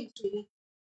the cream, sweetie?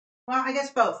 Well, I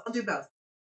guess both. I'll do both.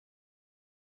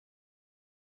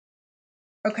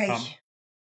 Okay.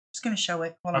 Just going to show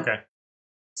it. Hold on. Okay.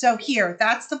 So here,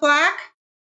 that's the black.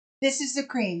 This is the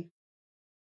cream.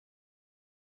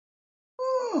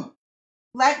 Ooh.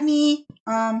 Let me,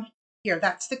 here,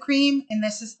 that's the cream, and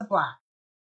this is the black.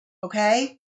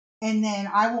 Okay? And then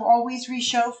I will always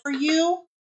re-show for you.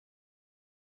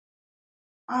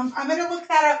 I'm going to look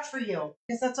that up for you,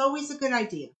 because that's always a good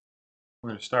idea.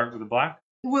 We're going to start with the black?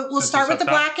 We'll start with the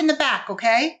black in the back,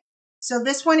 okay? So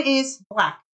this one is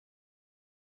black.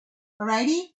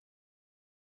 Alrighty?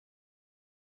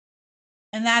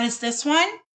 And that is this one.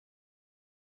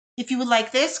 If you would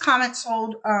like this, comment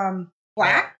sold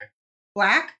black. Okay.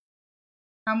 Black.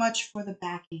 How much for the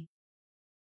backing?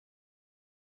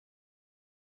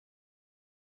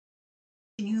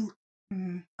 Can you...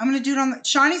 I'm going to do it on the...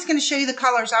 Shawnee's going to show you the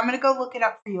colors. I'm going to go look it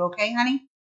up for you, okay, honey?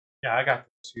 Yeah, I got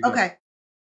this. Okay.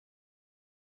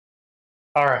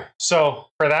 All right. So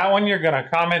for that one, you're going to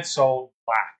comment sold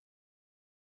black.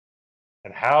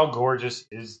 And how gorgeous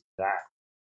is that?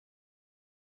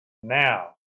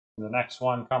 Now, the next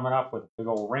one coming up with a big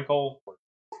old wrinkle. We're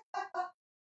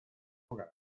going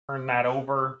to turn that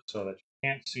over so that you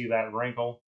can't see that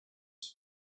wrinkle.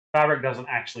 Fabric doesn't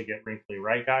actually get wrinkly,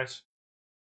 right, guys?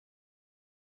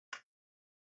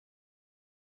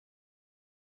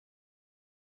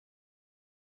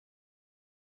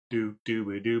 Do.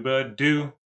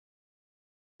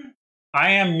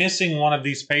 I am missing one of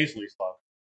these Paisleys, love.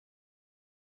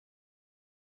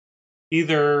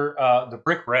 Either the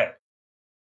brick red.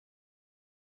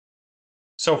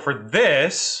 So for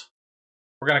this,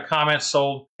 we're going to comment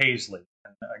sold Paisley.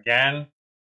 And again,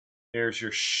 there's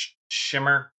your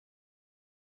shimmer.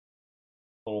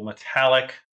 Little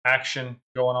metallic action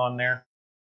going on there.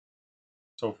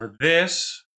 So for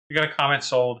this, you're going to comment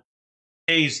sold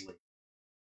Paisley.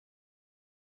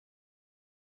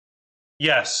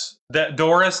 Yes,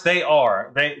 Doris, they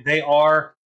are. They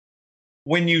are.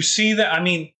 When you see that, I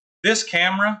mean, this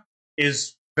camera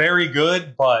is very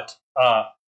good, but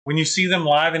when you see them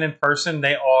live and in person,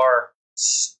 they are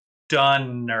stunners.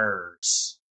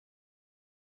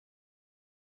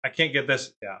 I can't get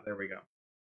this. Yeah, there we go.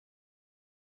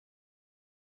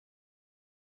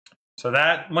 So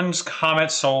that one's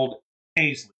comment sold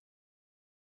Paisley.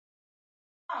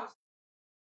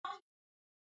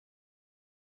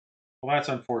 Well, that's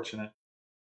unfortunate.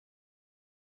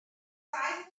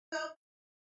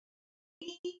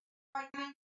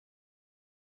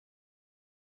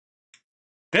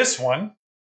 This one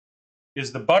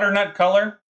is the butternut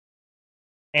color.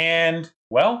 And,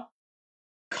 well,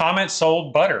 comment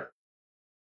sold butter.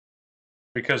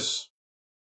 Because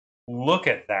look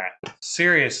at that.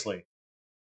 Seriously.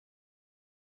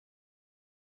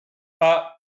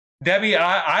 Debbie,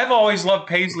 I've always loved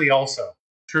Paisley also.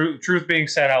 Truth being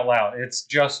said out loud. It's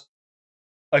just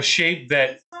a shape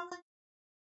that...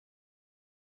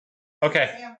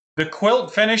 Okay. The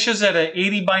quilt finishes at an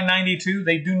 80 by 92.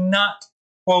 They do not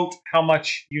quote how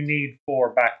much you need for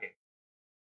backing.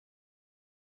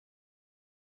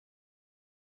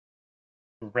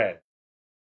 Red.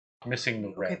 Missing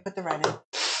the red. Okay, put the red in.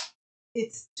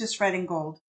 It's just red and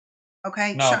gold.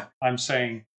 Okay? No, I'm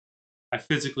saying I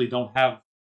physically don't have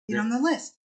it on the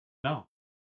list. No.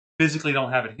 Physically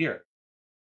don't have it here.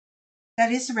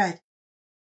 That is the red.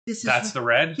 That's the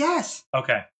red? Yes.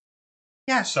 Okay.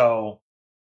 Yes. So,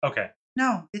 okay.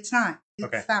 No, it's not. It's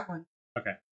okay. That one.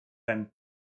 Okay. Then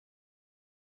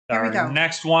here we go.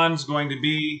 Next one's going to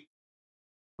be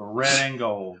red and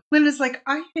gold. Linda's like,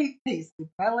 I hate Paisley.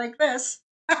 I like this.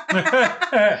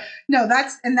 No,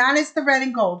 that is the red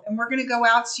and gold. And we're going to go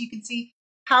out so you can see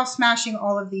how smashing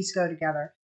all of these go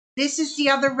together. This is the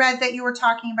other red that you were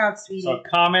talking about, sweetie. So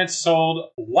comments sold.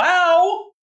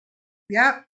 Wow.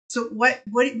 Yep. So what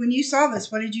when you saw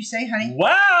this, what did you say, honey?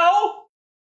 Wow.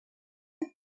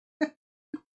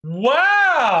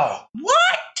 Wow.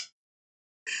 What?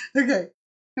 Okay.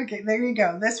 Okay, there you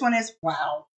go. This one is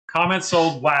wow. Comments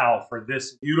sold wow for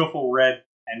this beautiful red.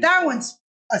 And that one's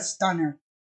a stunner.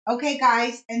 Okay,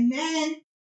 guys. And then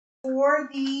for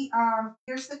the,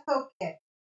 here's the quilt kit.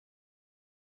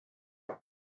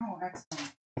 Oh,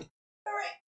 excellent. All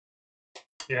right.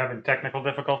 You having technical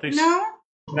difficulties? No.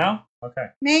 No? Okay.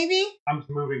 Maybe. I'm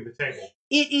moving the table.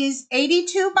 It is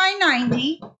 82 by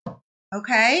 90.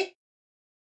 Okay.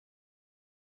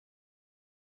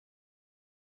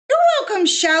 You're welcome,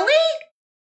 Shelly.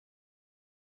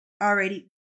 Alrighty,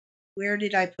 where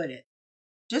did I put it?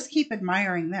 Just keep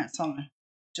admiring this. Hold on.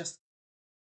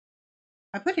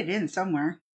 I put it in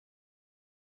somewhere.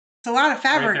 It's a lot of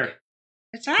fabric. Right there.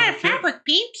 It's a lot of fabric,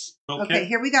 peeps. Okay,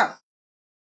 here we go.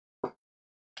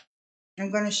 I'm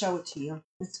going to show it to you.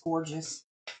 It's gorgeous.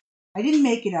 I didn't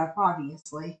make it up,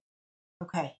 obviously.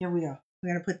 Okay, here we go.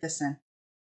 We're going to put this in.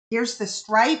 Here's the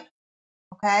stripe.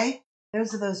 Okay,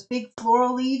 those are those big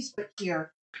floral leaves, but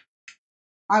here.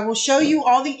 I will show you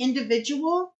all the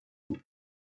individual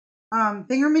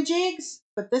thingamajigs,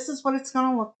 but this is what it's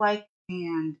going to look like,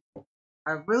 and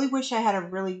I really wish I had a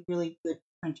really, really good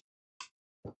printer.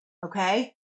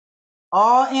 Okay,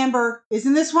 all amber.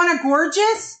 Isn't this one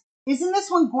gorgeous? Isn't this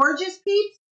one gorgeous,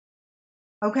 peeps?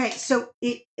 Okay, so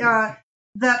it the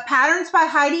pattern's by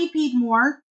Heidi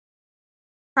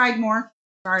Pridemore,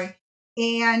 sorry,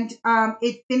 and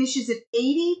it finishes at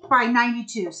 80 by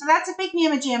 92. So that's a big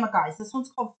Mama Jamma, guys. This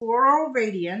one's called Floral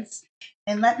Radiance,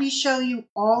 and let me show you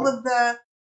all of the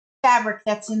fabric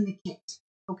that's in the kit.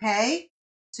 Okay,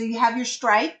 so you have your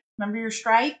stripe. Remember your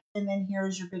stripe, and then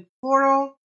here's your big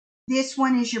floral. This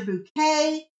one is your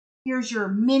bouquet. Here's your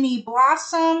mini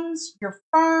blossoms, your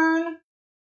fern,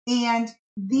 and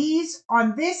these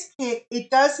on this kit, it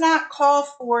does not call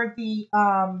for the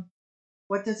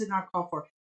what does it not call for?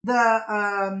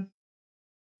 The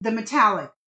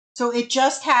metallic. So it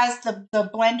just has the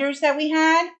blenders that we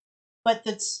had, but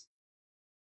that's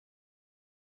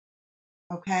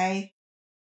okay.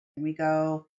 Here we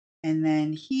go, and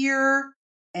then here,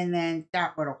 and then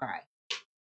that little guy.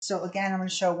 So again, I'm going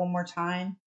to show one more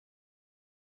time.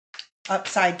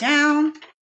 Upside down.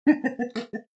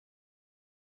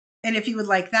 And if you would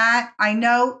like that, I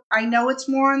know it's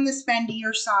more on the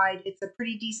spendier side. It's a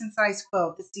pretty decent sized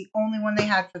quilt. It's the only one they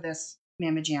had for this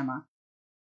Mama Jamma.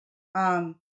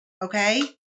 Okay.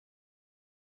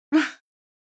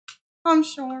 I'm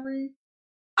sorry.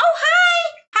 Oh,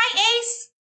 hi! Hi, Ace.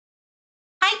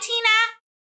 Hi, Tina.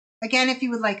 Again, if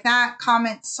you would like that,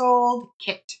 comment sold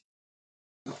kit.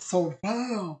 Sold.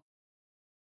 Wow.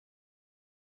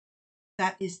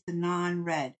 That is the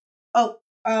non-red. Oh,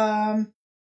 I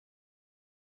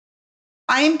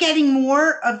am getting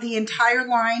more of the entire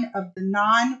line of the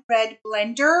non-red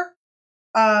blender.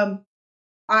 I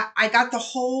got the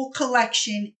whole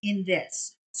collection in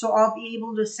this. So I'll be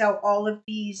able to sell all of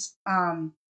these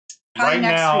next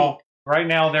week. Right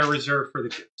now they're reserved for the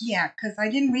kids. Yeah, because I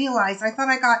didn't realize. I thought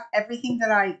I got everything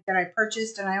that I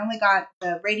purchased, and I only got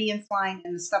the Radiance line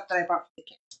and the stuff that I bought for the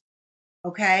kids.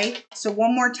 Okay, so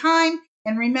one more time.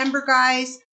 And remember,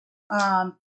 guys,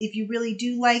 if you really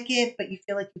do like it, but you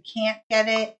feel like you can't get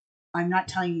it, I'm not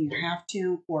telling you you have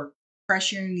to or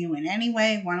pressuring you in any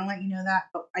way. Want to let you know that,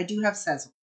 but I do have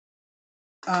Sezzle.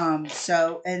 And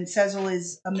Sezzle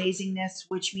is amazingness,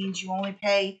 which means you only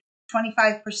pay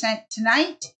 25%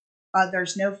 tonight.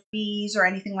 There's no fees or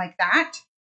anything like that.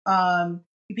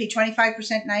 You pay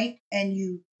 25% night,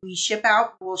 and we ship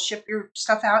out. We'll ship your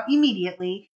stuff out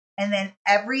immediately, and then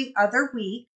every other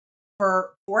week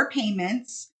for 4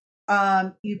 payments,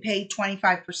 you pay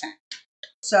 25%.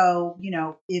 So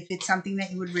if it's something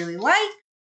that you would really like,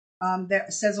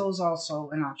 Sezzle is also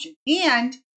an option.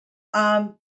 And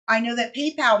I know that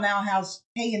PayPal now has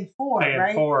Pay in 4, right? Pay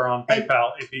in 4 on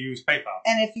PayPal if you use PayPal.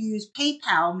 And if you use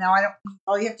PayPal, now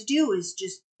all you have to do is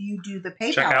just you do the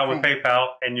PayPal. Check out with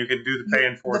PayPal, and you can do the Pay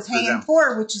in 4. The Pay in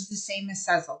 4, which is the same as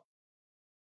Sezzle.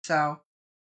 So,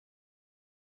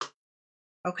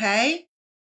 okay.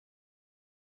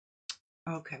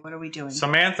 Okay, what are we doing?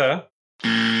 Samantha,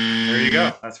 there you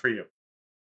go. That's for you.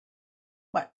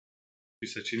 What? You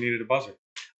said she needed a buzzer.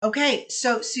 Okay,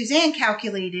 so Suzanne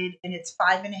calculated, and it's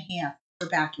 5.5 for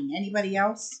backing. Anybody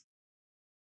else?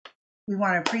 We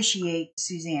want to appreciate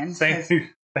Suzanne.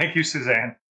 Thank you,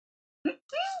 Suzanne.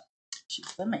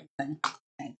 She's amazing.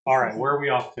 All right, where are we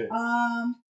off to?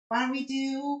 Why don't we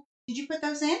do? Did you put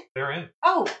those in? They're in.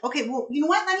 Oh, okay. Well, you know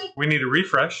what, honey? We need a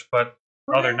refresh, but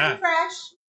other than that,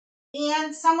 refresh.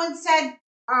 And someone said,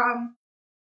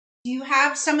 "Do you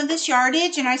have some of this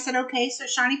yardage?" And I said, "Okay." So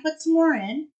Shani put some more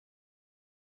in.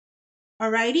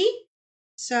 Alrighty.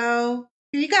 So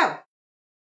here you go.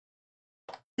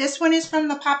 This one is from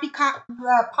the Poppy Cotton,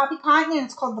 and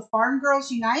it's called the Farm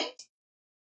Girls Unite.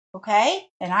 Okay,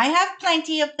 and I have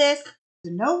plenty of this,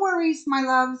 so no worries, my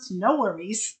loves, no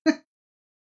worries.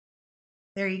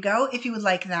 There you go. If you would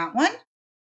like that one.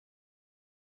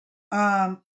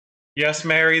 Yes,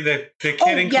 Mary. The kit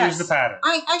includes the pattern.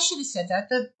 I should have said that.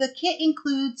 The kit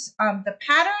includes the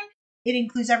pattern. It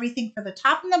includes everything for the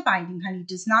top and the binding, honey. It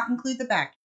does not include the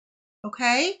back.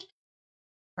 Okay?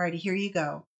 Alrighty, here you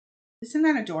go. Isn't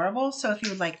that adorable? So if you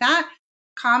would like that,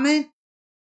 comment.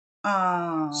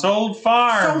 Sold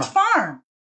Farm. Sold Farm.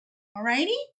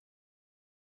 Alrighty.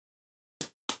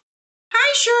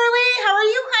 Hi, Shirley. How are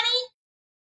you,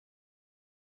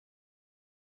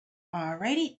 honey?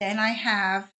 Alrighty. Then I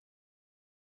have.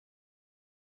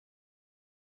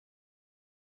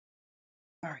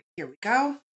 All right, here we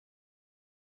go.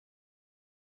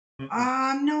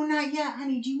 No, not yet,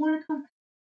 honey. Do you want to come?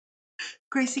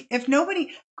 Gracie, if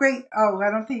nobody, great. Oh,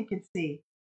 I don't think you can see.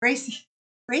 Gracie's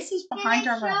behind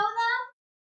our rack.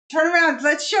 Turn around.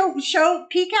 Let's show,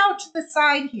 peek out to the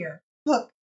side here.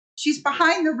 Look, she's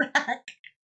behind the rack.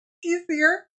 Do you see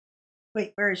her?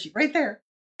 Wait, where is she? Right there.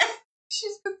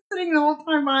 She's been sitting the whole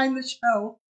time behind the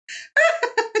show.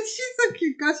 She's so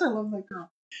cute. Gosh, I love that girl.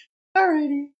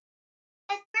 Alrighty.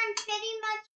 It's been pretty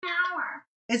much an hour.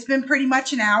 It's been pretty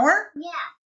much an hour? Yeah.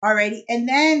 Alrighty. And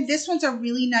then this one's a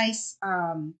really nice,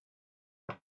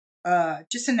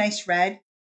 just a nice red.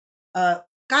 Got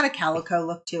a calico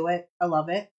look to it. I love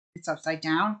it. It's upside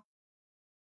down.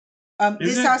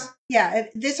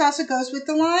 This also goes with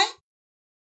the line.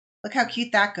 Look how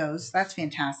cute that goes. That's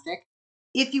fantastic.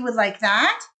 If you would like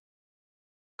that.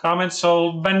 Comment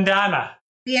sold bandana.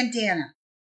 Bandana.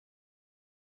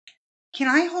 Can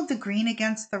I hold the green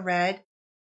against the red?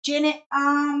 Janet,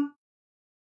 on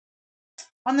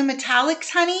the metallics,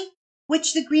 honey,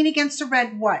 which the green against the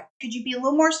red, what? Could you be a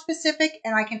little more specific?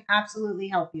 And I can absolutely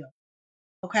help you.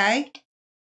 Okay?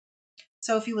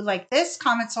 So if you would like this,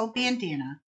 comment sold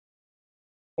bandana.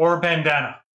 Or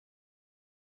bandana.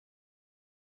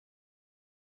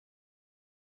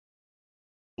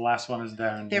 The last one is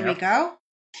down. There we go.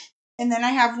 And then I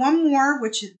have one more,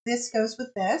 which this goes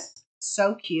with this.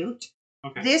 So cute.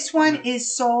 Okay. This one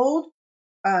is sold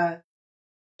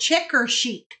chic or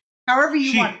chic. However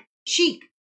you want. Chic.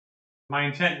 My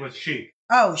intent was chic.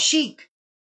 Oh, chic.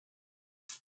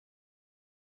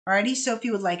 Alrighty, so if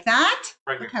you would like that,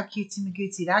 right look how cutesy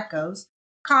magootsy that goes.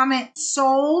 Comment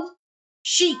sold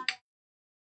chic.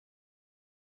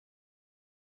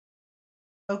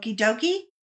 Okie dokie.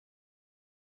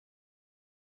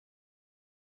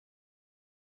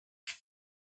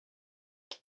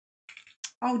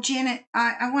 Oh, Janet,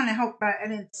 I want to help, but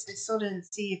I still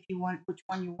didn't see if you want which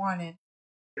one you wanted.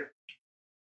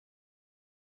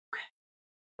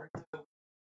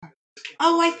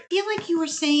 Oh, I feel like you were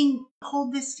saying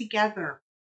hold this together.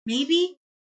 Maybe?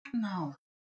 No.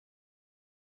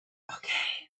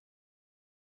 Okay.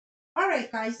 All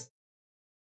right, guys.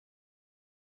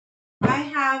 I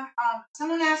have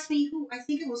someone asked me who I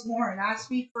think it was Lauren asked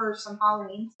me for some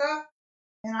Halloween stuff,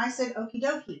 and I said okie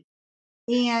dokie.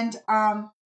 And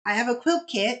I have a quilt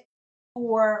kit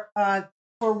for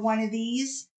one of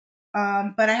these,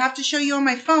 but I have to show you on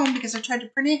my phone because I tried to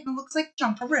print it and it looks like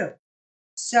Junkaroo.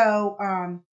 So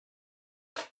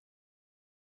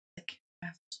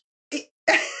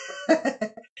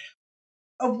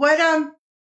what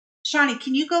Shawnee,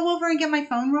 can you go over and get my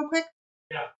phone real quick?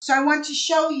 Yeah. So I want to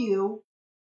show you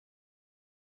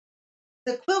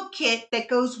the quilt kit that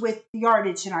goes with the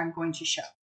yardage that I'm going to show.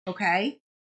 Okay.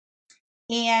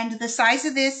 And the size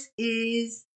of this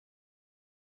is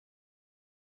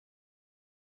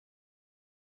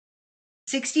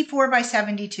 64 by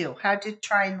 72. Had to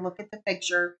try and look at the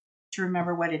picture to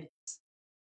remember what it is.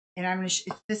 And I'm going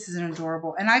to, this is an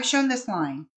adorable, and I've shown this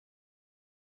line.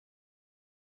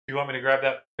 You want me to grab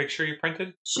that picture you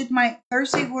printed? Should my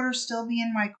Thursday order still be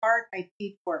in my cart? I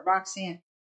paid for it, Roxanne.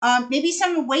 Maybe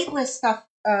some waitlist stuff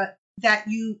that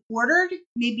you ordered.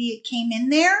 Maybe it came in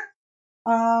there.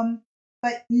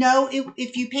 But no,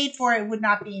 if you paid for it, it would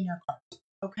not be in your cart.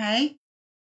 Okay?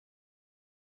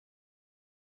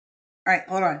 All right,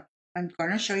 hold on. I'm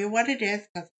going to show you what it is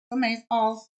because it's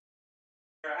amazeballs.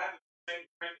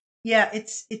 Yeah,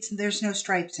 it's there's no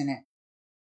stripes in it.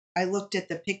 I looked at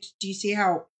the picture. Do you see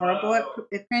how horrible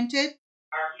it printed?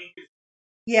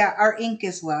 Yeah, our ink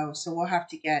is low, so we'll have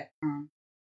to get.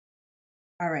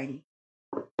 Alrighty.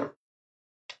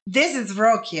 This is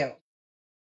real cute.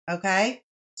 Okay,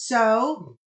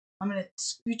 so I'm gonna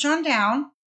scooch on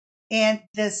down, and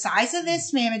the size of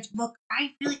this mammoth. Look,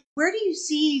 where do you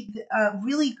see a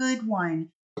really good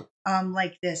one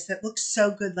like this that looks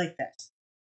so good like this?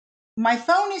 My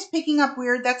phone is picking up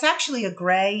weird. That's actually a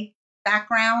gray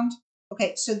background.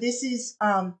 Okay, so this is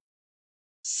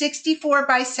 64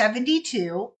 by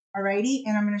 72. Alrighty,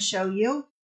 and I'm going to show you.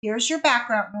 Here's your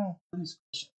background. Oh,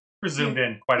 we're zoomed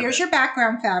in quite a bit. Here's your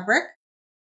background fabric.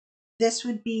 This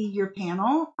would be your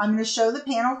panel. I'm going to show the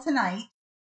panel tonight,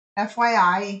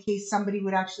 FYI, in case somebody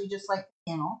would actually just like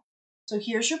the panel. So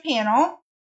here's your panel.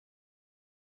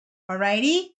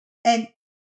 Alrighty, and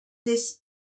this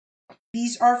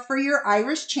These are for your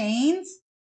Irish chains.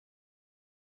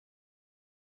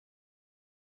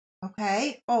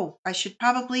 Okay. Oh, I should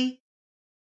probably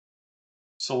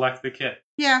select the kit.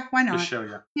 Yeah, why not? To show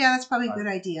you. Yeah, that's probably a good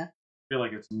idea. I feel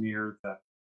like it's near the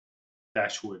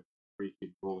dashwood where you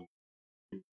keep rolling.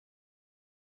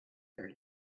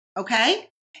 Okay.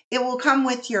 It will come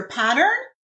with your pattern,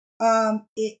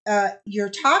 your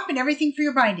top, and everything for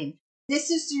your binding. This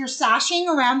is your sashing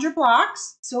around your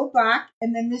blocks, so black,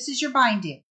 and then this is your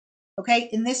binding. Okay,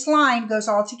 and this line goes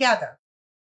all together.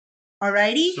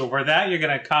 Alrighty? So for that, you're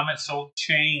going to comment sold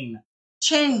chain.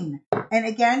 Chain. And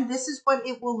again, this is what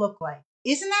it will look like.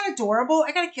 Isn't that adorable?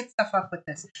 I got to kit stuff up with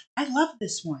this. I love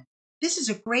this one. This is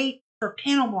a great for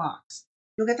panel blocks.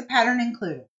 You'll get the pattern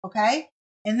included, okay?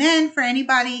 And then for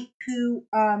anybody who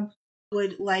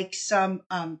would like some,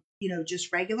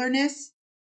 just regularness.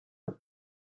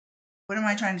 What am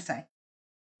I trying to say?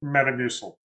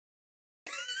 Metamucil.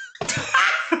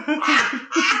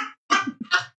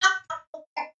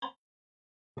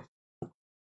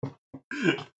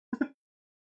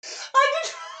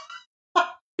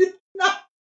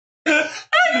 I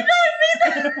did not mean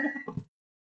that.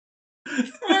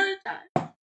 Sorry, guys.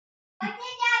 Why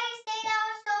did Daddy say that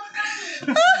was so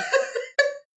funny?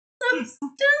 So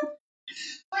stupid.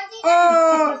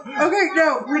 Oh, okay, no,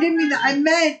 we didn't mean that. I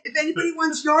meant if anybody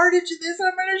wants yardage of this,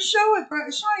 I'm going to show it.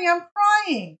 But Shawnee, I'm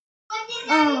crying. What did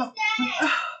Daddy say?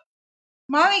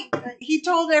 Mommy, he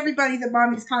told everybody that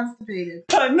Mommy's constipated.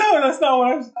 No, that's not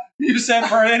what you said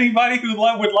for anybody who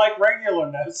would like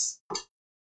regularness.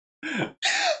 And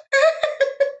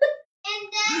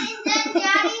then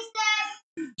Daddy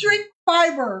said, drink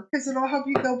fiber because it'll help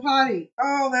you go potty.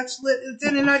 Oh, that's lit. It's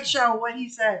in a nutshell what he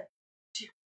said.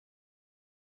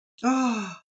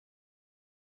 Oh,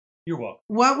 you're welcome.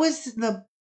 What was the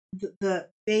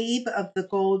babe of the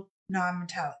gold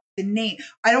non-metallic? The name.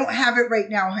 I don't have it right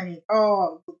now, honey.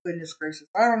 Oh, goodness gracious.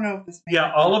 I don't know if this makes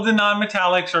Yeah, all of the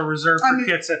non-metallics are reserved for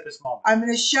kits at this moment. I'm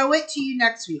going to show it to you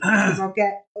next week because I'll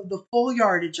get the full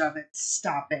yardage of it.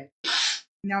 Stop it.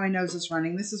 Now my nose is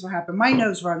running. This is what happened. My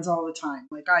nose runs all the time.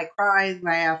 Like I cry,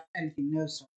 laugh, anything.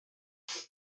 Nose.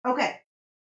 Okay.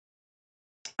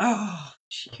 Oh,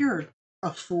 you're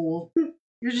a fool.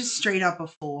 You're just straight up a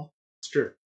fool. It's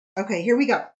true. Okay, here we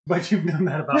go. But you've known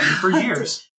that about me for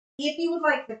years. If you would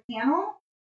like the panel,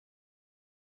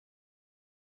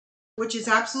 which is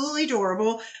absolutely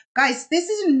adorable. Guys, this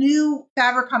is a new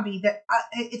fabric company that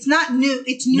it's not new.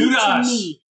 It's new to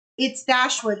me. It's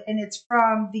Dashwood, and it's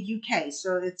from the UK.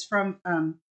 So it's from,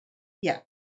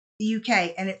 the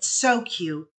UK, and it's so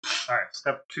cute. All right,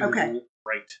 step 2. Okay.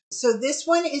 Right. So this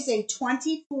one is a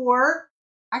 24.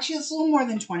 Actually, it's a little more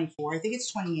than 24. I think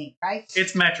it's 28, right?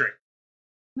 It's metric.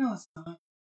 No, it's not.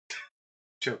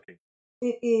 Joking.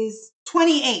 It is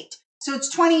 28. So it's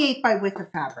 28 by width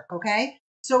of fabric, okay?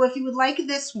 So if you would like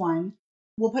this one,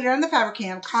 we'll put it on the fabric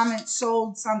cam. Comment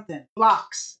sold something.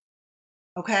 Blocks.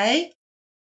 Okay?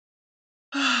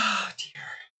 Oh, dear.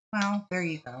 Well, there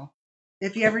you go.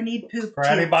 If you ever need poop. For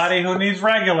anybody who needs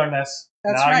regularness,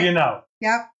 that's now right. You know.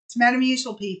 Yep. It's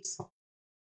Metamucil, peeps.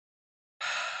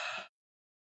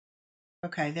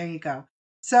 Okay, there you go.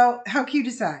 So how cute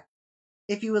is that?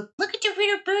 If you would look at your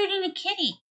little bird and a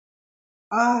kitty.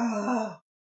 Oh.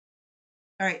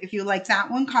 All right, if you like that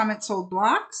one, comment sold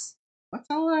blocks. What's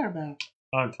all that about?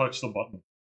 Touch the button.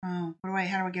 Oh, how do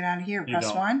I get out of here? You Press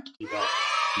don't. 1? You don't.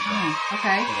 Oh,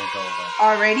 okay. It'll go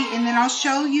away. Alrighty, and then I'll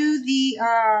show you the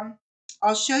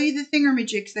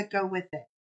thingamajigs that go with it.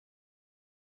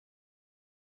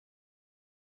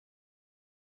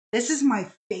 This is my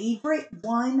favorite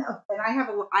one and I have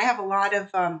a lot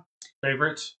of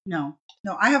favorites. No,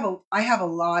 I have a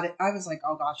lot. I was like,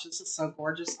 oh gosh, this is so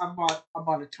gorgeous. I bought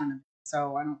a ton of it,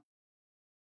 so I don't.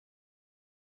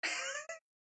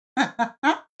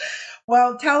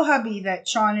 Well, tell hubby that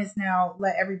Sean is now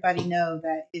let everybody know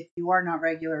that if you are not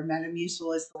regular,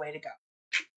 Metamucil is the way to go.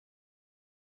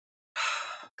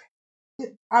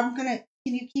 Can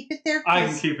you keep it there? I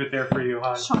can keep it there for you,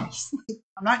 hon. Sean's like,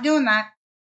 I'm not doing that.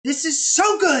 This is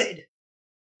so good.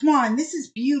 Come on, this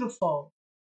is beautiful.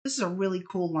 This is a really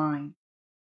cool line.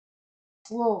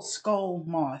 Little skull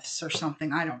moths or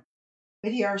something. I don't know.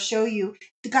 But here, I'll show you.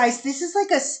 Guys, this is like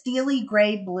a steely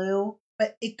gray blue,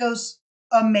 but it goes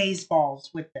amazeballs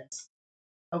with this.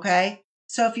 Okay?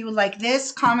 So if you would like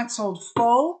this, comment sold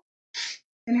full.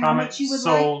 And how much you would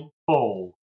like. Sold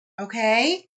full.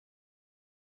 Okay?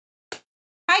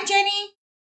 Hi, Jenny.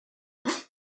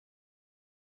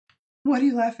 What are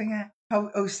you laughing at?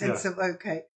 Oh, sensitive. Yeah.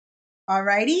 Okay.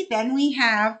 Alrighty. Then we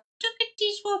have, look at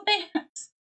these little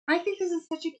bands. I think this is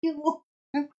such a cute little.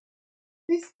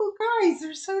 These little guys,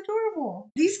 they're so adorable.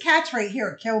 These cats right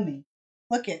here kill me.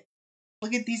 Look at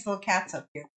these little cats up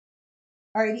here.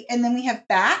 Alrighty, and then we have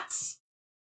bats,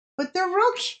 but they're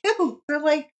real cute. They're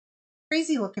like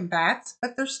crazy looking bats,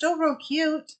 but they're still real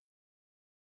cute.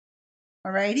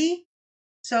 Alrighty,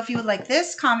 so if you would like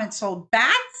this, comment sold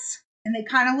bats, and they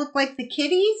kind of look like the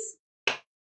kitties.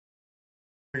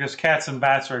 Because cats and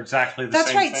bats are exactly the That's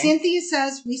same right. thing. Cynthia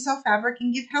says we sell fabric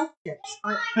and give health tips.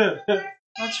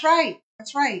 That's right.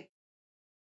 That's right.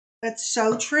 That's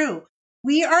so true.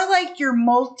 We are like your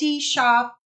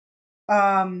multi-shop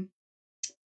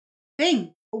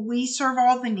thing. We serve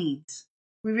all the needs.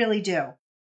 We really do.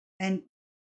 And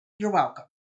you're welcome.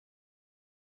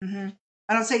 I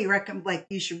don't say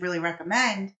you should really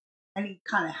recommend any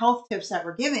kind of health tips that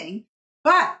we're giving,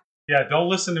 but yeah, don't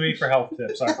listen to me for health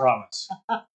tips, I promise.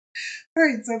 All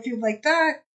right, so if you'd like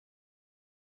that.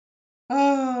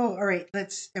 Oh, all right,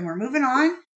 and we're moving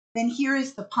on. Then here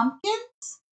is the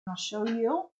pumpkins. I'll show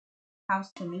you how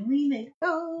swimmingly they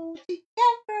go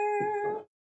together.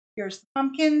 Here's the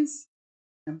pumpkins.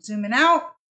 I'm zooming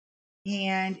out.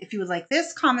 And if you would like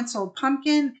this, comment sold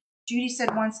pumpkin. Judy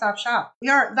said one-stop shop.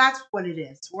 That's what it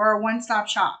is. We're a one-stop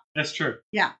shop. That's true.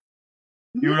 Yeah.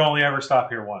 You would only ever stop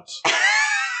here once.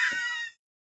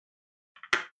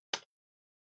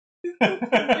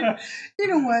 You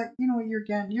know what you're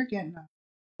getting? You're getting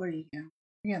what are you getting?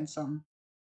 You're getting something.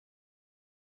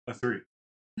 A 3.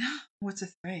 What's a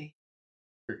 3?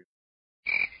 3.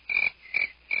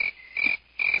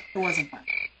 It wasn't fun.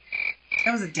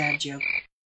 That was a dad joke.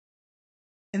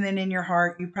 And then in your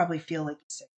heart, you probably feel like you're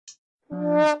sick.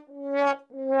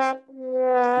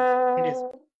 It is.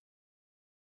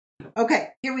 Okay,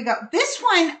 here we go. This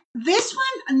one,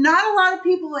 not a lot of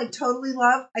people like totally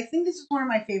love. I think this is one of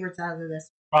my favorites out of this.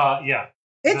 Yeah.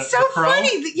 It's so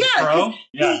funny. Yeah,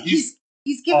 he's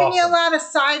giving awesome. you a lot of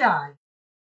side eye.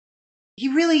 He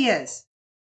really is.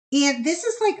 And this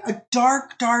is like a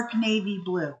dark, dark navy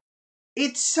blue.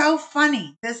 It's so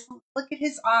funny. Look at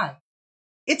his eye.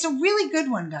 It's a really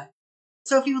good one, guys.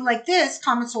 So if you would like this,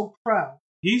 comment sold Crow.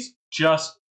 He's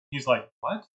like,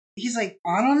 what? He's like,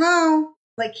 I don't know.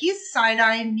 Like he's side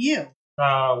eyeing you.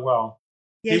 Well.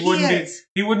 Yeah,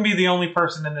 he wouldn't be the only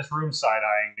person in this room side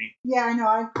eyeing me. Yeah, I know.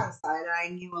 I'm kind of side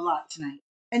eyeing you a lot tonight.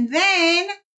 And then,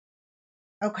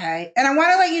 okay, and I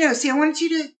want to let you know. See, I wanted you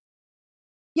to.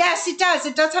 Yes, it does.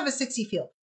 It does have a 60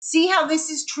 feel. See how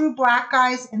this is true black,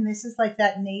 guys, and this is like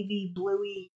that navy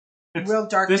bluey, real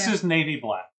dark. This is navy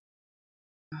black,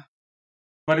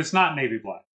 but it's not navy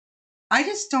black. I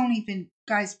just don't even,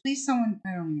 guys. Please, someone.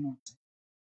 I don't even know what to say.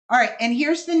 All right, and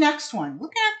here's the next one.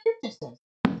 Look at how cute this is.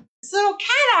 It's little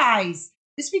cat eyes.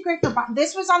 This would be great for.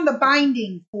 This was on the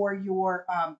binding for your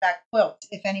that quilt.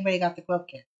 If anybody got the quilt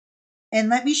kit, and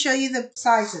let me show you the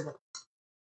size of it.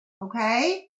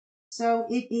 Okay, so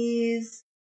it is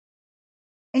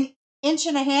an 1.5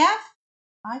 inches.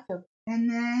 And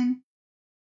then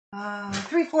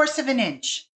 3/4 of an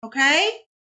inch. Okay.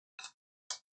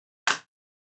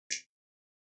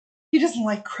 He doesn't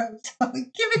like crows. So give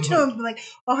it to him. Be like,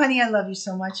 oh, honey, I love you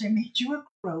so much. I made you a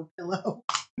crow pillow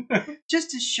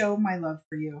just to show my love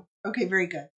for you. Okay, very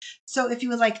good. So if you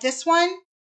would like this one,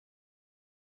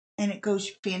 and it goes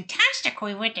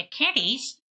fantastically with the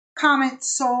kitties, comment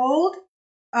sold.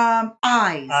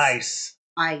 Eyes.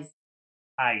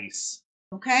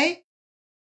 Okay.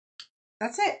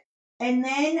 That's it. And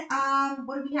then,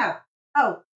 what do we have?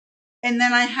 Oh. And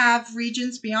then I have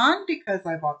Regions Beyond because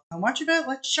I bought so much of it.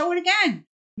 Let's show it again.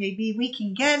 Maybe we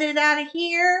can get it out of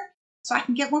here so I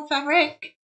can get more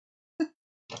fabric.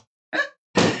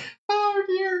 Oh,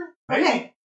 dear. Hey,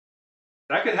 okay.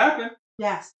 That could happen.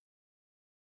 Yes.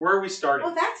 Where are we starting?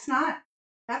 Oh, that's the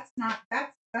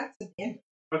end.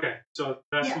 Okay, so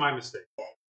that's my mistake.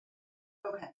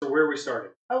 Okay. So where are we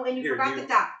starting? Oh, and you forgot the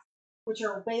dots, which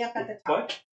are way up at the top.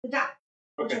 What? The dots,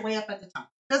 which are way up at the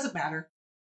top. Doesn't matter.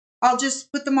 I'll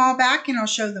just put them all back and I'll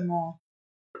show them all.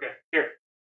 Okay, here.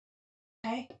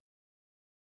 Okay.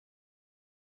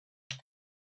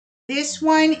 This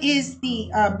one is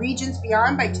the Regions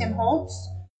Beyond by Tim Holtz.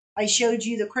 I showed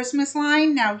you the Christmas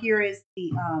line. Now here is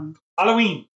the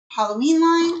Halloween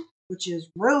line, which is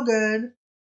real good.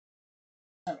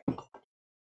 All right.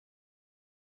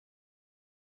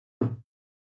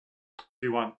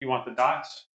 You want the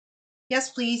dots? Yes,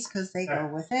 please, because they go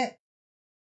with it.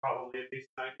 Probably a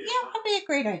decent idea. Yeah, probably a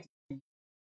great idea.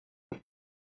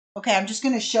 Okay, I'm just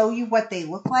going to show you what they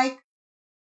look like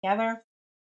together.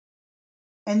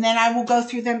 And then I will go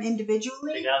through them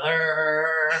individually.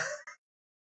 Together.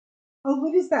 Oh,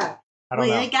 what is that? I don't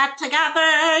know. We got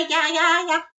together.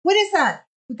 Yeah. What is that?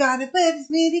 We got a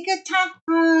really good time.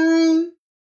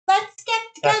 Let's get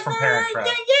together. That's from Parent Trap.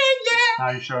 Yeah. Now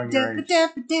you're showing your age.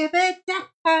 That's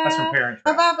from Parent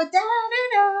Trap.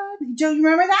 Do you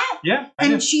remember that? Yeah.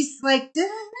 And she's like,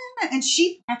 and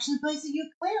she actually plays the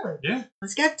ukulele. Yeah.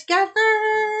 Let's get together.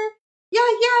 Yeah.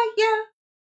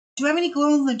 Do you have any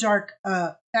glow in the dark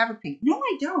fabric paint? No,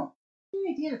 I don't.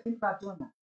 Any idea to think about doing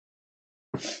that?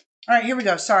 All right, here we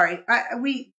go. Sorry,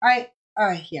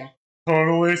 yeah.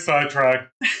 Totally sidetracked.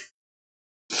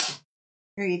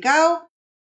 Here you go.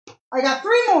 I got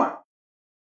 3 more.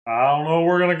 I don't know.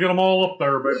 We're gonna get them all up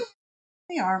there, but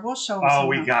They are. We'll show them. oh,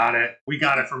 we got it. We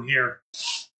got it from here.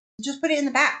 Just put it in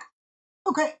the back.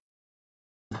 Okay.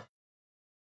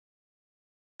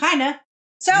 Kinda.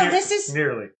 So this is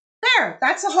nearly there.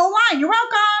 That's the whole line. You're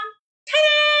welcome.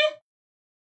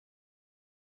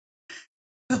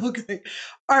 Ta-da! Okay.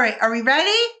 All right. Are we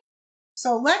ready?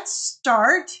 So let's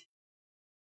start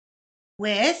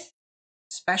with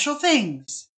special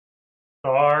things.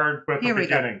 Start with Here the we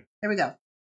go. beginning. There we go.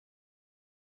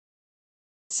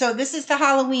 So this is the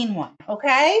Halloween one,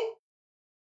 okay?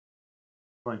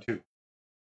 Going to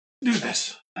do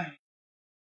this. All right.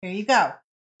 There you go.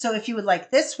 So if you would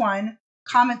like this one,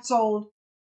 comment sold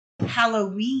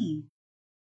Halloween.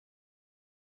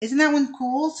 Isn't that one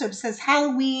cool? So it says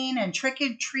Halloween and trick or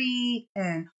treat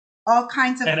and all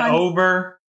kinds of and fun.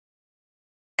 Over.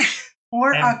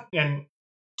 Or and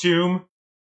Doom.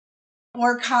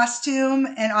 Or costume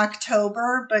and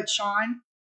October, but Sean.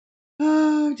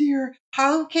 Oh dear.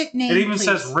 Hollow Kit name. It even please.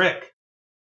 says Rick.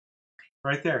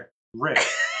 Right there. Rick.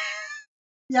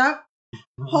 Yep.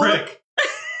 Rick.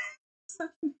 Such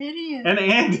an idiot. And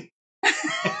Andy.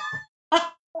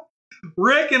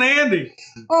 Rick and Andy.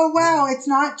 Oh wow, it's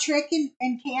not Trick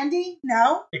and Candy?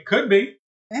 No? It could be.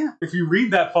 Yeah. If you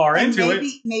read that far And into it.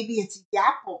 Maybe it's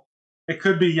Yapple It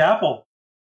could be Yapple.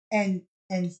 and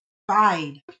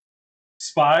Spied.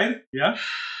 Spied? Yeah.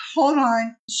 Hold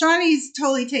on. Shawnee's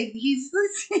totally taking he's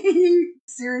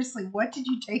seriously, what did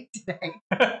you take today?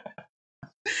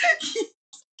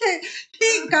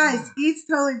 Guys, he's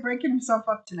totally breaking himself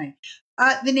up tonight.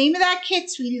 The name of that kit,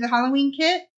 sweetie, the Halloween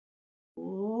kit,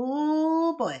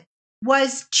 oh boy,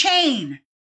 was Chain.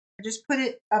 I just put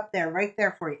it up there, right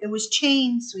there for you. It was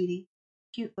Chain, sweetie.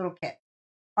 Cute little kit.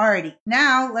 Alrighty,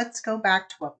 now let's go back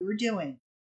to what we were doing.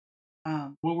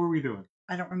 What were we doing?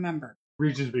 I don't remember.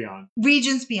 Regions Beyond.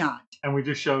 Regions Beyond. And we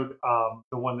just showed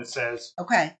the one that says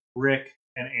Okay. Rick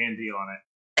and Andy on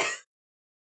it.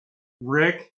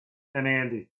 Rick and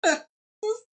Andy.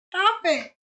 Stop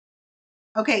it.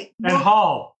 Okay. And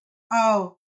Hall.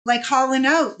 Oh, like Hall &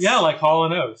 Oates. Yeah, like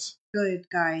Hall & Oates. Good,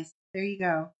 guys. There you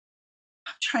go.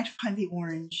 I'm trying to find the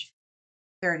orange.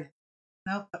 There it is.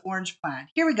 Nope, the orange plaid.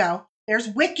 Here we go. There's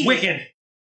Wicked. Wicked.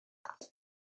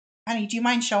 Honey, do you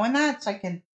mind showing that so I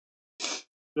can...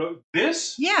 So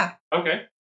this? Yeah. Okay.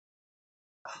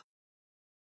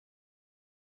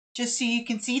 Just so you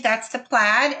can see, that's the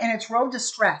plaid, and it's real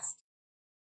distressed.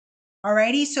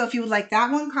 Alrighty, so if you would like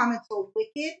that one, comment sold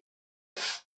Wicked.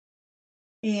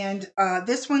 And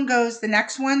this one goes, the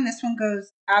next one, this one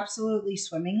goes absolutely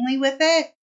swimmingly with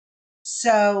it.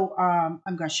 So I'm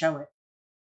going to show it.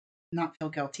 Not feel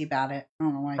guilty about it. I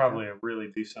don't know why. Probably a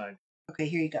really decent. Okay,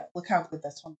 here you go. Look how good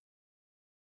this one.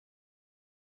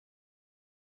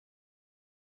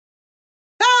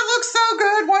 That looks so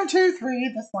good. 1, 2,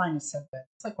 3. This line is so good.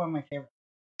 It's like one of my favorites.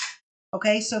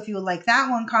 Okay, so if you would like that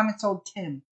one, comment sold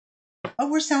Tim. Oh,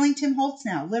 we're selling Tim Holtz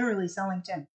now. Literally selling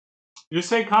Tim. You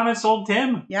say comment sold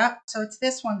Tim. Yep. So it's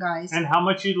this one, guys. And how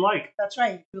much you'd like. That's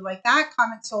right. If you like that,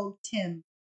 comment sold Tim.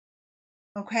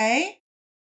 Okay.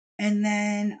 And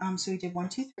then, so we did 1,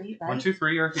 2, 3, right? 1, 2,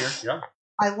 3 are here. Yeah.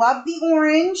 I love the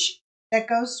orange that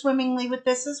goes swimmingly with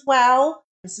this as well.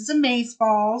 This is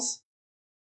Amazeballs.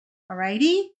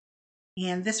 Alrighty.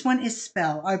 And this one is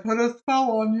Spell. I put a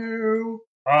spell on you.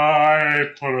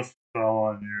 I put a spell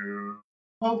on you.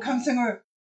 Oh, come sing her.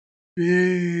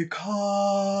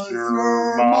 Because You're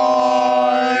you're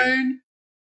mine.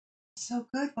 So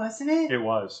good, wasn't it? It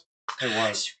was. It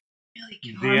was. Really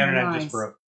The internet just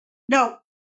broke. No,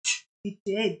 it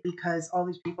did, because all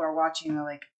these people are watching and they're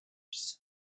like,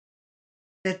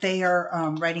 that they are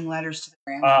writing letters to the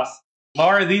grandmas.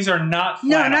 Laura, these are not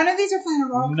flannel. No, none of these are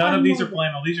flannel. None of these are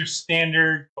flannel. These are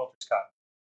standard quilted cotton.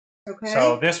 Okay.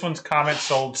 So this one's comment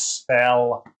sold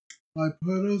Spell. I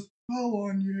put a spell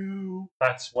on you.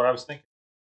 That's what I was thinking.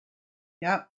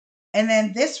 Yep. And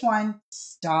then this one,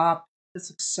 stop. This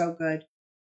looks so good.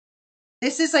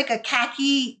 This is like a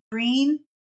khaki green,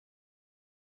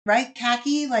 right?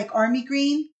 Khaki, like army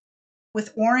green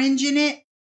with orange in it.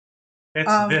 It's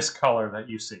this color that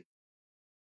you see.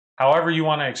 However you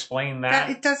want to explain that.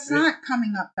 It does not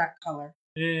coming up that color.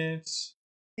 It's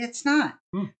It's not.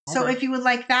 Okay. So if you would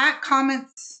like that,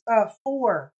 comments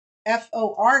 4,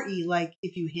 F-O-R-E, like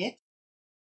if you hit.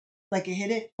 Like you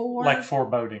hit it 4. Like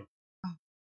foreboding.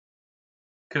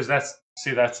 Because that's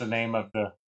the name of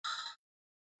the.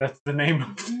 That's the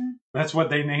name. That's what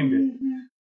they named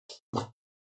it.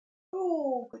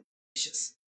 Oh,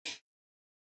 gracious.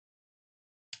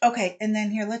 Okay, and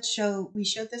then here, let's show. We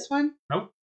showed this one?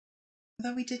 Nope. I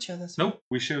thought we did show this one. Nope.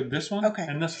 We showed this one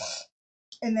and this one.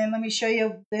 And then let me show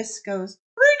you. This goes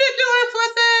ridiculous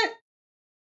with it.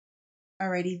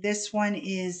 Alrighty, this one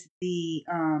is the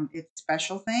it's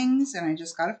special things, and I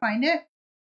just gotta find it.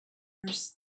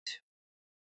 There's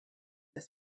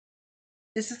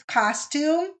this is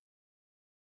costume.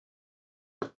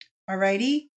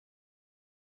 Alrighty.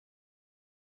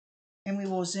 And we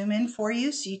will zoom in for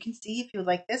you so you can see if you would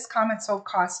like this. Comment sold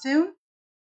costume.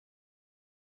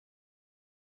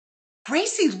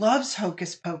 Gracie loves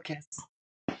Hocus Pocus.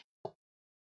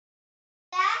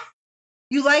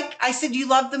 You like, I said you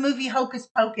love the movie Hocus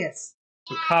Pocus.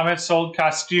 So comment sold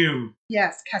costume.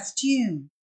 Yes, costume.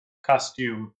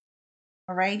 Costume.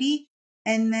 Alrighty.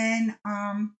 And then,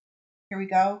 here we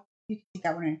go. You can take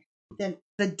that one in. Then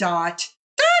the dot.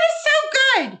 Dot is so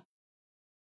good.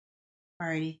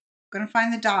 Alrighty. I'm going to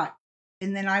find the dot.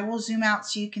 And then I will zoom out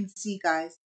so you can see,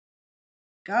 guys.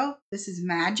 Go. This is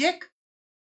magic.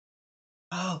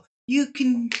 Oh, you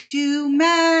can do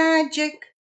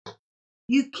magic.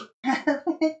 You can have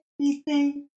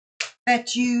anything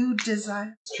that you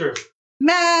desire. It's true.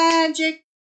 Magic.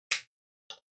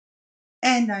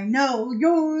 And I know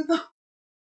you're the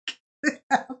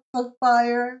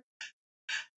fire.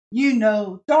 You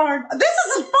know, darn. This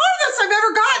is the farthest I've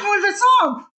ever gotten with a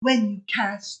song. When you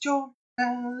cast your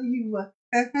spell, you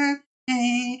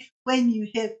when you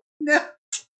hit the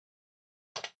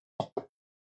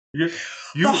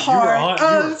heart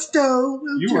of stone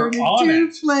will turn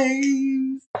into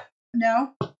flames.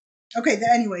 No? Okay,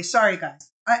 anyway, sorry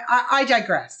guys. I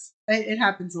digress. It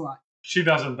happens a lot. She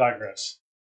doesn't digress.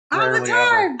 All the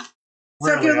time.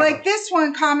 So if you like this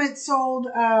one, comment sold,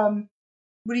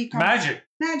 what do you call Magic. it?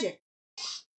 Magic.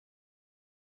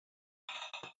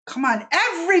 Come on,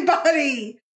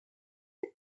 everybody.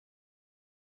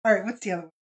 All right, what's the other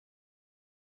one?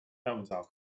 That one's out.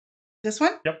 This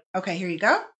one? Yep. Okay, here you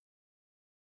go.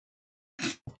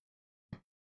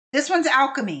 This one's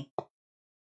alchemy.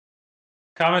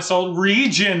 Comment sold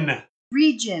region.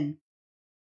 Region.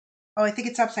 Oh, I think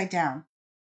it's upside down.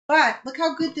 But look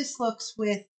how good this looks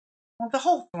with the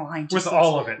whole line. With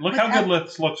all of it. Look how good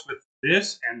this looks with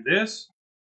this and this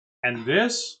and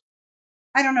this.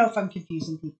 I don't know if I'm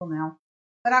confusing people now,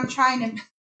 but I'm trying to.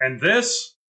 And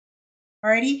this.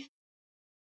 Alrighty.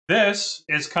 This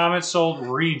is comment sold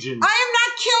region. I am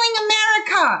not killing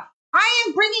America. I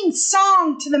am bringing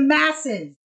song to the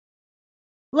masses.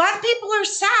 A lot of people are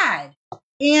sad,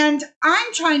 and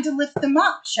I'm trying to lift them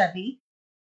up, Chevy,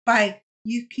 by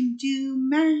you can do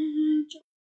magic.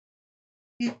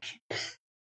 You can.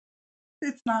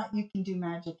 It's not you can do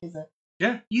magic, is it?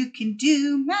 Yeah. You can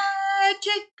do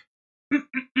magic.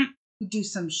 Do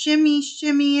some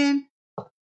shimmying.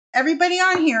 Everybody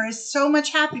on here is so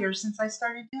much happier since I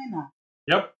started doing that.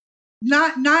 Yep.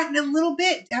 Not in a little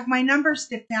bit have my numbers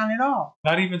dipped down at all.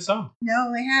 Not even some.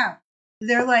 No, they have.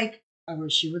 They're like, I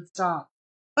wish you would stop.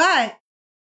 But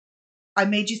I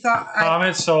made you thought.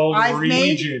 Comment sold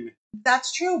region.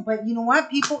 That's true, but you know what?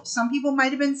 Some people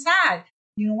might have been sad.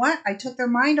 You know what? I took their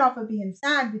mind off of being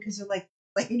sad because they're like,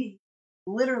 lady,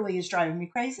 literally is driving me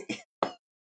crazy.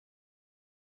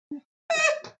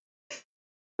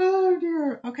 Oh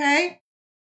dear. Okay.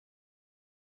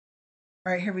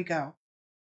 All right, here we go.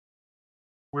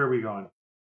 Where are we going?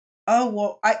 Oh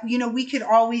well, we could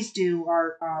always do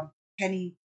our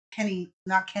Kenny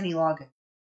Loggins,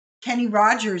 Kenny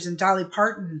Rogers and Dolly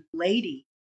Parton, Lady,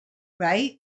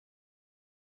 right?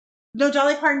 No,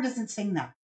 Dolly Parton doesn't sing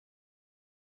that.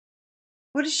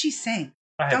 What does she sing?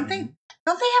 Don't they have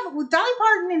Dolly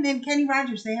Parton and Kenny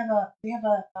Rogers?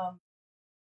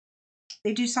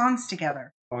 They do songs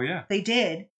together. Oh yeah, they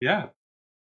did. Yeah.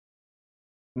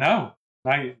 No.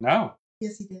 No.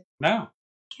 Yes, he did. No.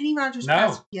 Kenny Rogers no.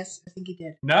 passed. Yes, I think he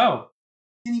did. No.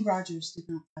 Kenny Rogers did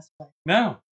not pass away.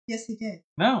 No. Yes, he did.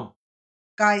 No.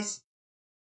 Guys,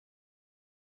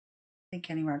 I think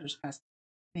Kenny Rogers passed.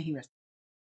 May he rest.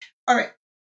 All right.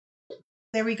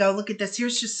 There we go. Look at this.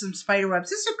 Here's just some spider webs.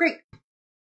 This is a great.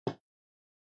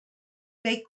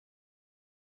 Fake.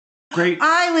 Great.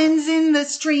 Islands in the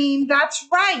stream. That's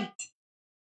right.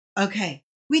 Okay.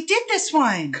 We did this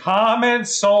one. Comment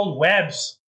sold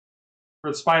webs.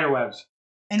 For the spider webs.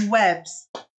 And webs.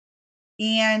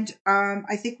 And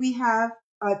I think we have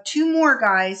 2 more,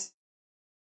 guys.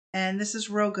 And this is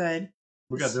real good.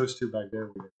 We got those two back there.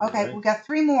 Okay, right? We got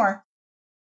 3 more.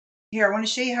 Here, I want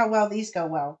to show you how well these go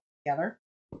well together.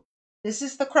 This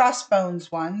is the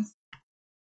Crossbones ones.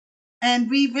 And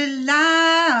we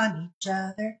rely on each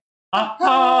other.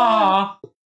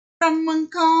 From one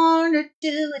corner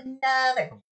to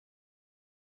another.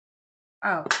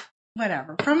 Oh,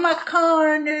 whatever. From a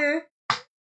corner.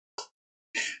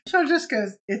 So it just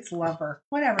goes, it's Lover.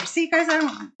 Whatever. See, guys, I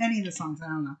don't know any of the songs. I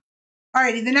don't know.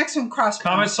 Alrighty, the next one, Crossbones.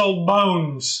 Comet Soul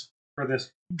Bones for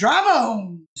this.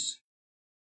 Drawbones.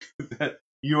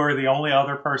 You are the only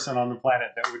other person on the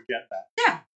planet that would get that.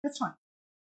 Yeah, that's fine.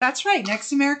 That's right.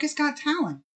 Next America's Got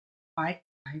Talent. I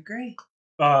agree.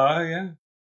 Yeah.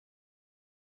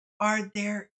 Are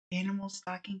there animal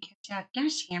stocking kits yet?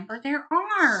 Yes, Amber, there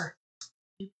are.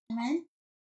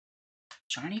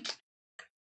 Johnny,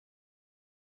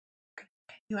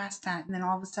 you asked that, and then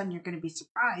all of a sudden you're going to be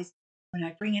surprised when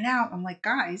I bring it out. I'm like,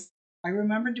 guys, I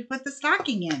remembered to put the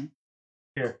stocking in.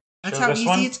 Here. That's how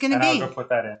easy it's going to be. I'll go put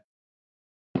that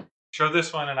in. Show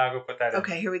this one, and I'll go put that in.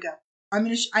 Okay, here we go.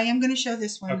 I am going to show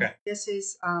this one. Okay. This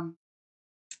is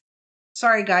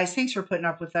sorry guys, thanks for putting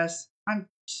up with us. I'm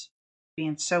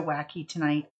being so wacky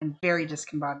tonight and very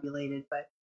discombobulated, but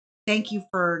thank you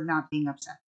for not being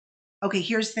upset. Okay,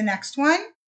 here's the next one.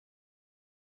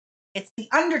 It's the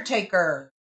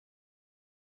Undertaker.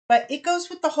 But it goes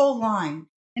with the whole line.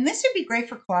 And this would be great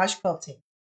for collage quilting.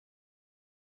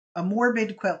 A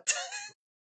morbid quilt.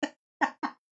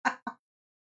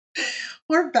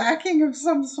 Or backing of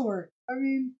some sort. I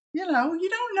mean, you know, you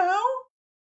don't know.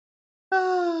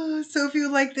 So if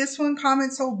you like this one,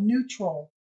 comment sold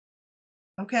neutral.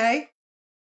 Okay?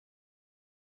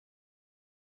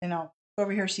 And I'll go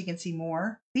over here so you can see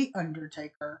more. The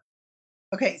Undertaker.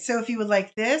 Okay, so if you would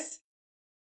like this,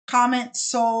 comment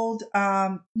sold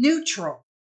neutral.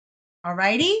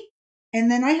 Alrighty? And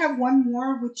then I have one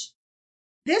more, which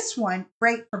this one,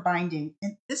 great for binding.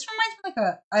 And this reminds me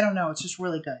like I don't know, it's just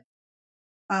really good.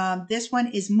 This one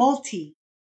is multi.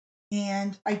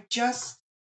 And I just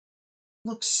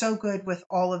look so good with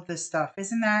all of this stuff.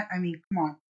 Isn't that? I mean, come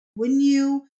on. Wouldn't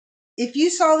you, if you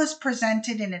saw this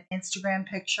presented in an Instagram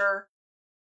picture,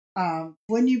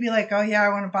 wouldn't you be like, oh yeah, I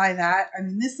want to buy that? I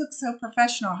mean, this looks so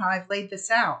professional how I've laid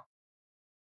this out.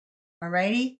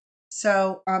 Alrighty.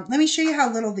 So let me show you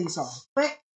how little these are.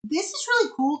 But this is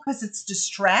really cool because it's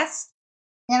distressed.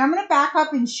 And I'm going to back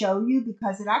up and show you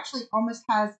because it actually almost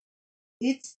has,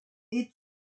 it's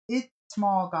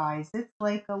small, guys. It's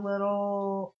like a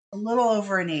little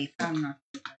over an eighth. I'm not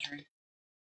measuring.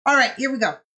 All right, here we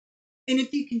go. And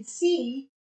if you can see,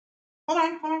 hold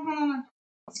on.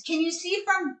 Can you see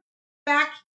from back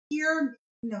here?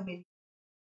 No, maybe.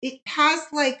 It has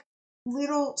like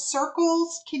little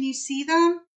circles. Can you see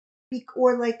them?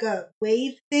 Or like a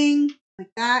wave thing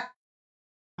like that.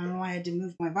 I don't know why I had to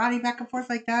move my body back and forth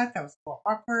like that. That was a little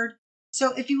awkward.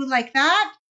 So if you would like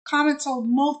that, comment sold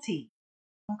multi.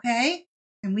 Okay?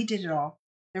 And we did it all.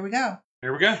 There we go.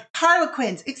 Here we go.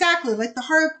 Harlequins. Exactly, like the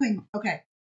Harlequin. Okay.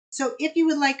 So if you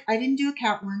would like, I didn't do a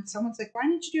cat one. Someone's like, why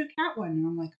didn't you do a cat one? And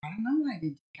I'm like, I don't know why I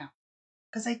didn't do a cat one.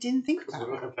 Because I didn't think about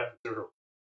it.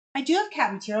 I do have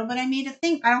cat material, but I made a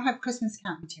thing. I don't have Christmas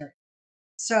cat material.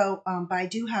 So, but I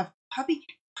do have puppy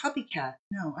cat.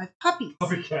 No, I have puppies.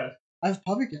 Puppy cat. I have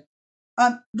puppy cat.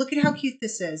 Look at how cute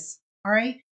this is. All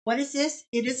right. What is this?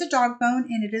 It is a dog bone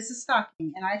and it is a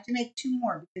stocking. And I have to make 2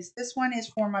 more because this one is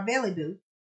for my Bailey Boo.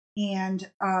 And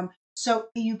so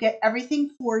you get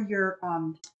everything for your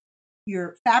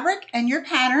fabric and your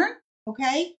pattern.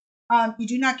 Okay. You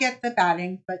do not get the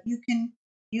batting, but you can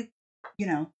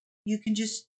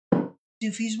just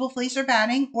do fusible fleece or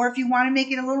batting, or if you want to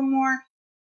make it a little more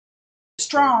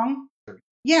strong,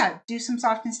 yeah, do some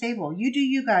soft and stable. You do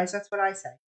you guys. That's what I say.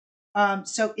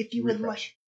 So if you would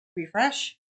like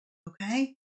refresh,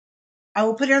 okay, I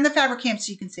will put it on the fabric cam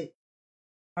so you can see.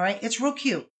 All right, it's real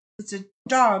cute. It's a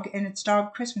dog and it's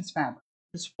dog Christmas fabric.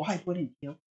 Just why wouldn't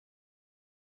you?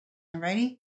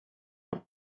 Alrighty,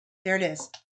 there it is.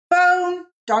 Bone,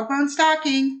 dog bone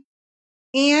stocking,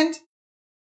 and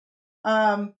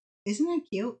isn't that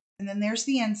cute? And then there's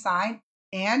the inside.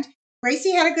 And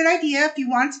Gracie had a good idea. If you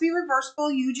want it to be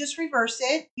reversible, you just reverse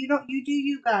it. You do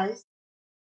you guys.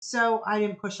 So I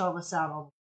didn't push all this out.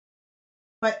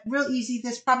 But real easy.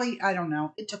 This probably, I don't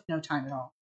know. It took no time at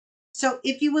all. So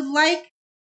if you would like,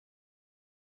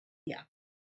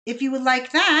 if you would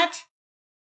like that,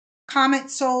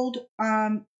 comment sold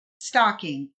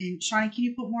stocking. And Shawnee, can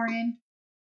you put more in?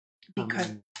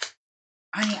 Because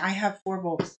I have 4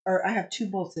 bolts, or I have 2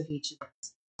 bolts of each of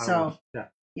those. So yeah.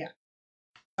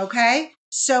 Okay.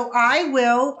 So I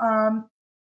will.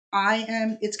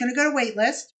 It's going to go to wait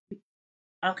list.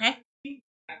 Okay.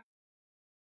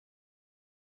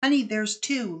 Honey, there's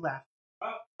 2 left. Oh,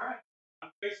 all right.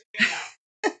 I'm fixing it now.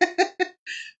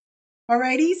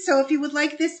 Alrighty, so if you would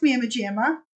like this Mama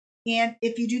Jamma, and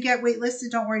if you do get waitlisted,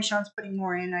 don't worry, Sean's putting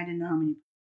more in. I didn't know how many.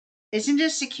 Isn't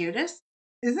this the cutest?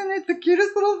 Isn't it the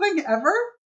cutest little thing ever?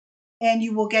 And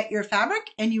you will get your fabric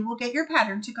and you will get your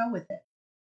pattern to go with it.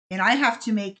 And I have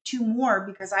to make 2 more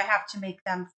because I have to make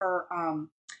them for,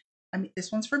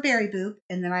 this one's for Berry Boop,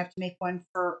 and then I have to make one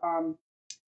for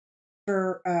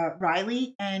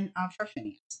Riley and for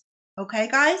Phineas. Okay,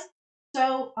 guys?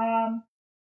 So,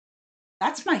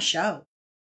 that's my show.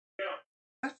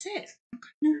 That's it.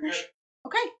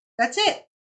 Okay, that's it.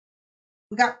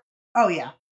 We got, oh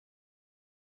yeah.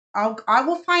 I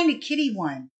will find a kitty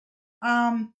one.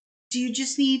 Do you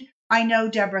just need, I know,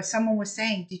 Deborah, someone was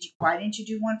saying, why didn't you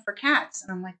do one for cats?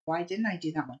 And I'm like, why didn't I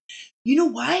do that one? You know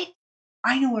what?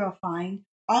 I know what I'll find.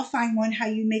 I'll find one how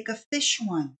you make a fish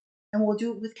one. And we'll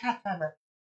do it with cat feather.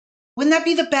 Wouldn't that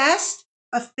be the best?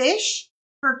 A fish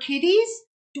for kitties?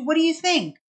 What do you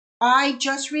think? I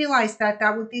just realized that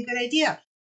would be a good idea.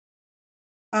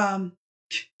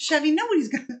 Chevy, who's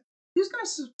gonna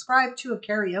subscribe to a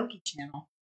karaoke channel?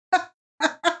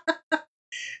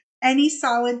 Any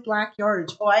solid black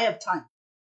yardage. Oh, I have time.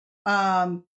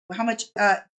 How much?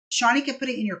 Shawnee can put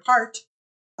it in your cart.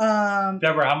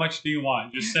 Deborah, how much do you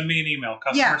want? Just send me an email.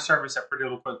 Customer service at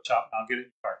Perdiddle Cook Shop, and I'll get it in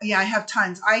your cart. Yeah, I have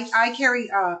tons. I carry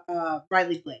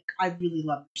Riley Blake. I really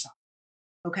love her song.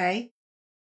 Okay.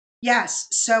 Yes.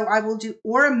 So I will do,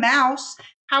 or a mouse.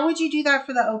 How would you do that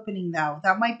for the opening though?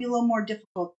 That might be a little more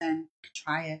difficult than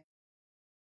try it.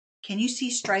 Can you see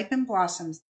stripe and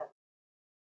blossoms?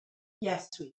 Yes,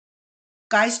 sweet.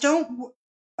 Guys, don't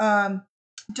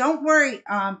worry.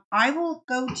 I will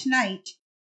go tonight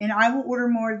and I will order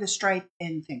more of the stripe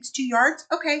and things. 2 yards?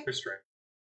 Okay. For stripe.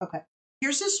 Okay.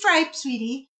 Here's the stripe,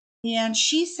 sweetie. And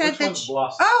she said Which one's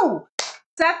Blossom? Oh,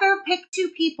 Zephyr picked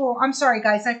 2 people. I'm sorry,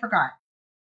 guys. I forgot.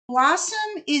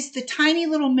 Blossom is the tiny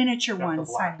little miniature one,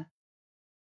 Sunny.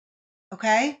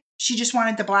 Okay. She just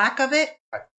wanted the black of it.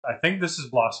 I think this is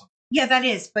Blossom. Yeah, that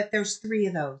is. But there's 3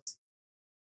 of those.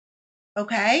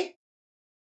 Okay.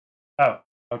 Oh,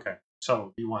 okay.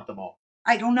 So you want them all?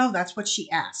 I don't know. That's what she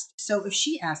asked. So if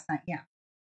she asked that, yeah.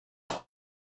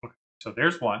 Okay. So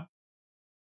there's one.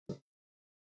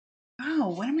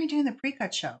 Oh, when am I doing the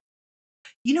pre-cut show?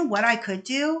 You know what I could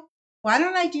do? Why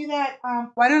don't I do that?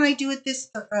 Why don't I do it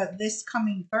this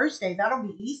coming Thursday? That'll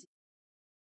be easy.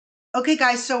 Okay,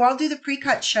 guys. So I'll do the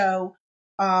pre-cut show.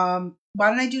 Why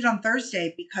don't I do it on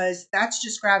Thursday? Because that's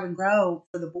just grab and go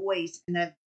for the boys. And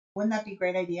then wouldn't that be a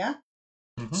great idea?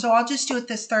 Mm-hmm. So I'll just do it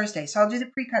this Thursday. So I'll do the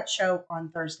pre-cut show on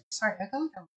Thursday. Sorry, I got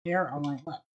like a hair on my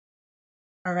lip.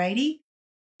 Alrighty.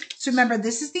 So remember,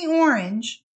 this is the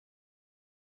orange.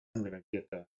 I'm gonna get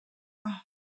the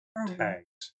tags.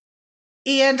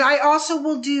 And I also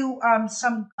will do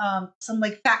some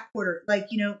like fat quarter, like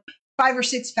 5 or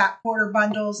 6 fat quarter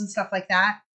bundles and stuff like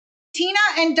that. Tina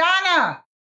and Donna,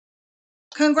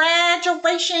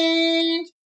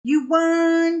 congratulations! You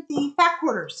won the fat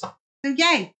quarters. So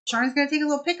yay! Shauna's gonna take a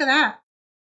little pic of that.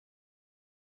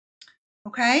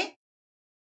 Okay.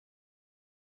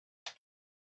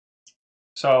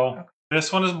 So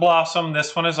this one is Blossom.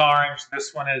 This one is orange.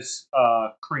 This one is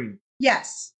cream.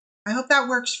 Yes. I hope that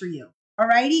works for you.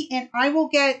 Alrighty, and I will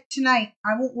get tonight.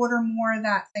 I will order more of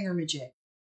that thingamajig.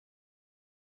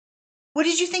 What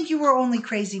did you think you were only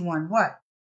crazy one? What?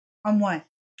 On what?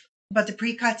 About the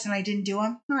pre-cuts and I didn't do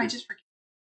them? No, I just forget.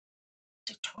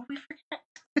 I totally forget.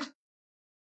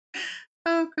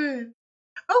 Oh, good.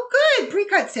 Oh, good.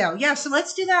 Pre-cut sale. Yeah, so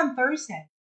let's do that on Thursday.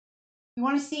 You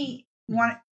want to see? You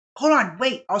want to? Hold on.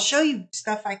 Wait. I'll show you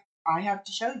stuff I have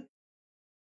to show you.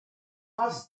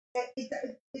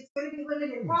 It's going to be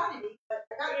limited quantity, but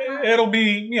I got it'll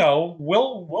be,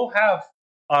 we'll have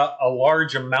a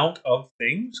large amount of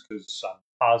things because I'm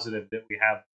positive that we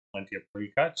have plenty of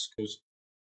pre-cuts because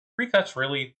pre-cuts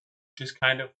really just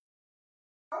kind of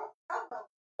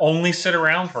only sit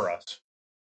around for us.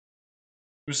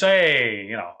 We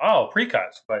say,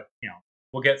 pre-cuts, but,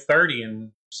 we'll get 30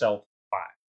 and sell 5.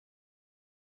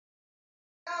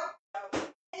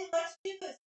 Hey, let's do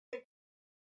this.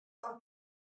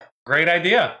 Great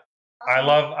idea. I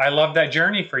love that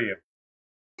journey for you.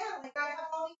 Yeah, like I have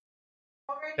all these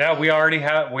already. Yeah, we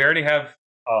already have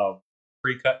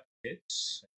pre-cut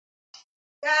kits.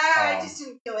 Yeah, I just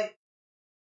didn't feel like.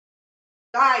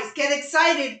 Guys, get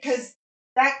excited because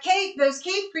those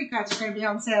cave pre-cuts are going to be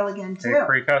on sale again too. Cave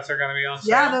pre-cuts are going to be on sale.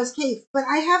 Yeah, those cave. But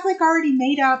I have already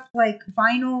made up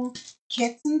vinyl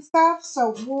kits and stuff,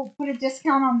 so we'll put a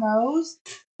discount on those.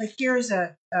 Like here's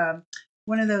a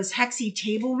one of those Hexy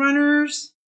table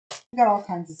runners. We got all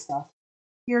kinds of stuff.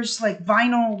 Here's like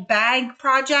vinyl bag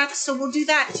projects, so we'll do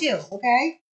that too,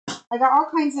 okay? I got all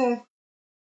kinds of,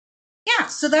 yeah,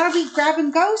 so that'll be grab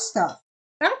and go stuff.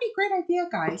 That'll be a great idea,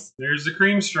 guys. There's the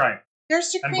cream stripe.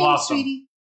 There's the and cream, blossom. sweetie.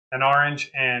 And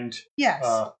orange and yes.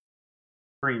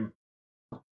 Cream.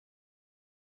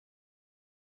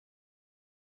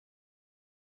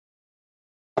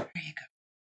 There you go.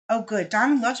 Oh, good.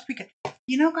 Donna loves pre-cut.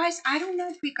 You know, guys, I don't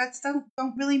know. Pre-cuts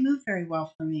don't really move very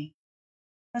well for me.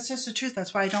 That's just the truth.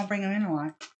 That's why I don't bring them in a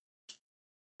lot.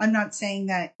 I'm not saying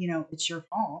that, you know, it's your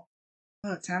fault.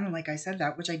 Well, it sounded like I said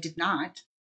that, which I did not.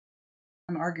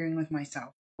 I'm arguing with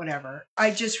myself. Whatever.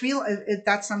 I just realize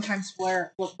that's sometimes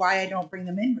why I don't bring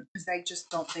them in, because they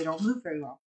don't move very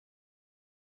well.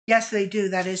 Yes, they do.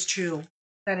 That is true.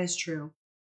 That is true.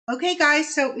 Okay,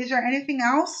 guys. So is there anything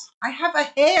else? I have a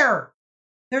hair.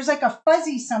 There's like a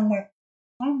fuzzy somewhere.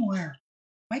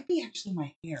 Might be actually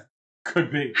my hair.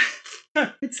 Could be.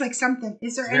 It's like something.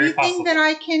 Is there Very anything possible. that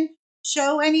I can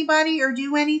show anybody or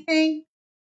do anything?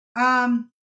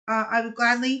 I would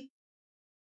gladly.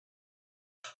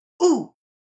 Ooh,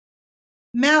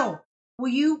 Mel, will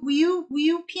you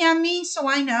PM me so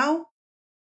I know?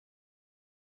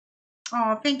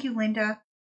 Oh, thank you, Linda.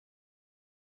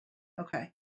 Okay.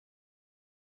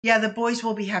 Yeah, the boys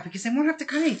will be happy because they won't have to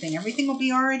cut anything. Everything will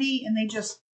be already, and they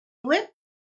just flip.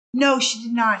 No, she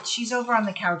did not. She's over on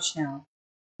the couch now.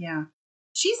 Yeah.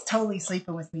 She's totally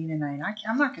sleeping with me tonight.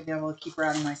 I'm not going to be able to keep her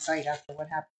out of my sight after what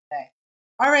happened today.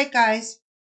 All right, guys.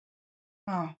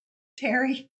 Oh,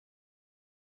 Terry.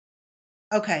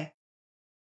 Okay.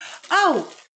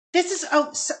 Oh, this is,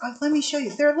 let me show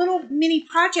you. They're little mini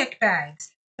project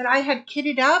bags that I had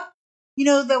kitted up. You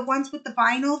know, the ones with the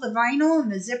vinyl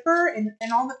and the zipper and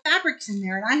all the fabrics in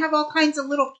there. And I have all kinds of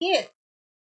little kits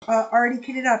already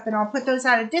kitted up. And I'll put those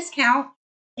at a discount.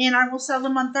 And I will sell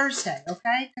them on Thursday,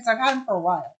 okay? Because I've had them for a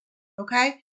while,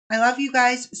 okay? I love you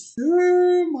guys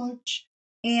so much.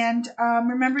 And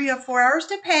remember, you have 4 hours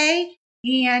to pay.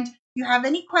 And if you have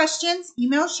any questions,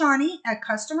 email Shawnee at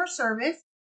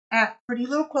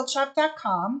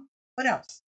customerservice@prettylittlequiltshop.com. What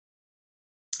else?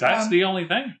 That's the only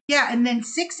thing. Yeah, and then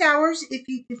 6 hours. If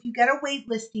you get a wait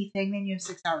listy thing, then you have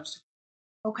 6 hours to pay,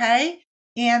 okay?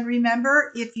 And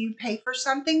remember, if you pay for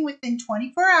something within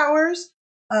 24 hours,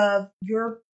 of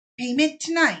your payment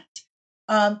tonight,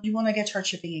 you will not get charged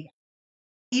shipping again,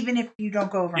 even if you don't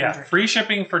go over 100. Yeah, free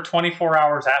shipping for 24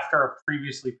 hours after a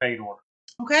previously paid order.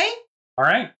 Okay? All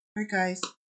right. All right, guys.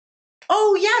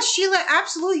 Oh, yeah, Sheila,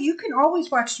 absolutely. You can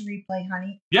always watch the replay,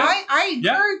 honey. Yeah. I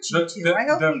encourage you to. I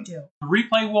hope you do. The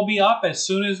replay will be up as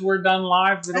soon as we're done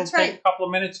live. It'll That's take right. a couple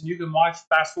of minutes, and you can watch,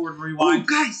 fast forward, rewind. Oh,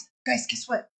 guys, guess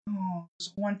what? Oh,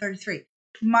 it's 1:33.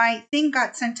 My thing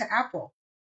got sent to Apple.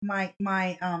 My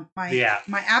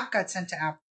app got sent to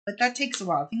Apple, but that takes a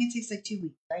while. I think it takes like 2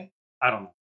 weeks, right? I don't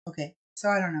know. Okay, so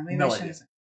I don't know. Maybe No I shouldn't.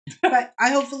 But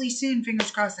I hopefully soon, fingers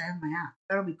crossed, I have my app.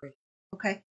 That'll be great.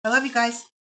 Okay, I love you guys.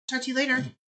 Talk to you later.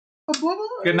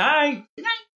 Bye-bye. Good night. Good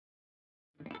night.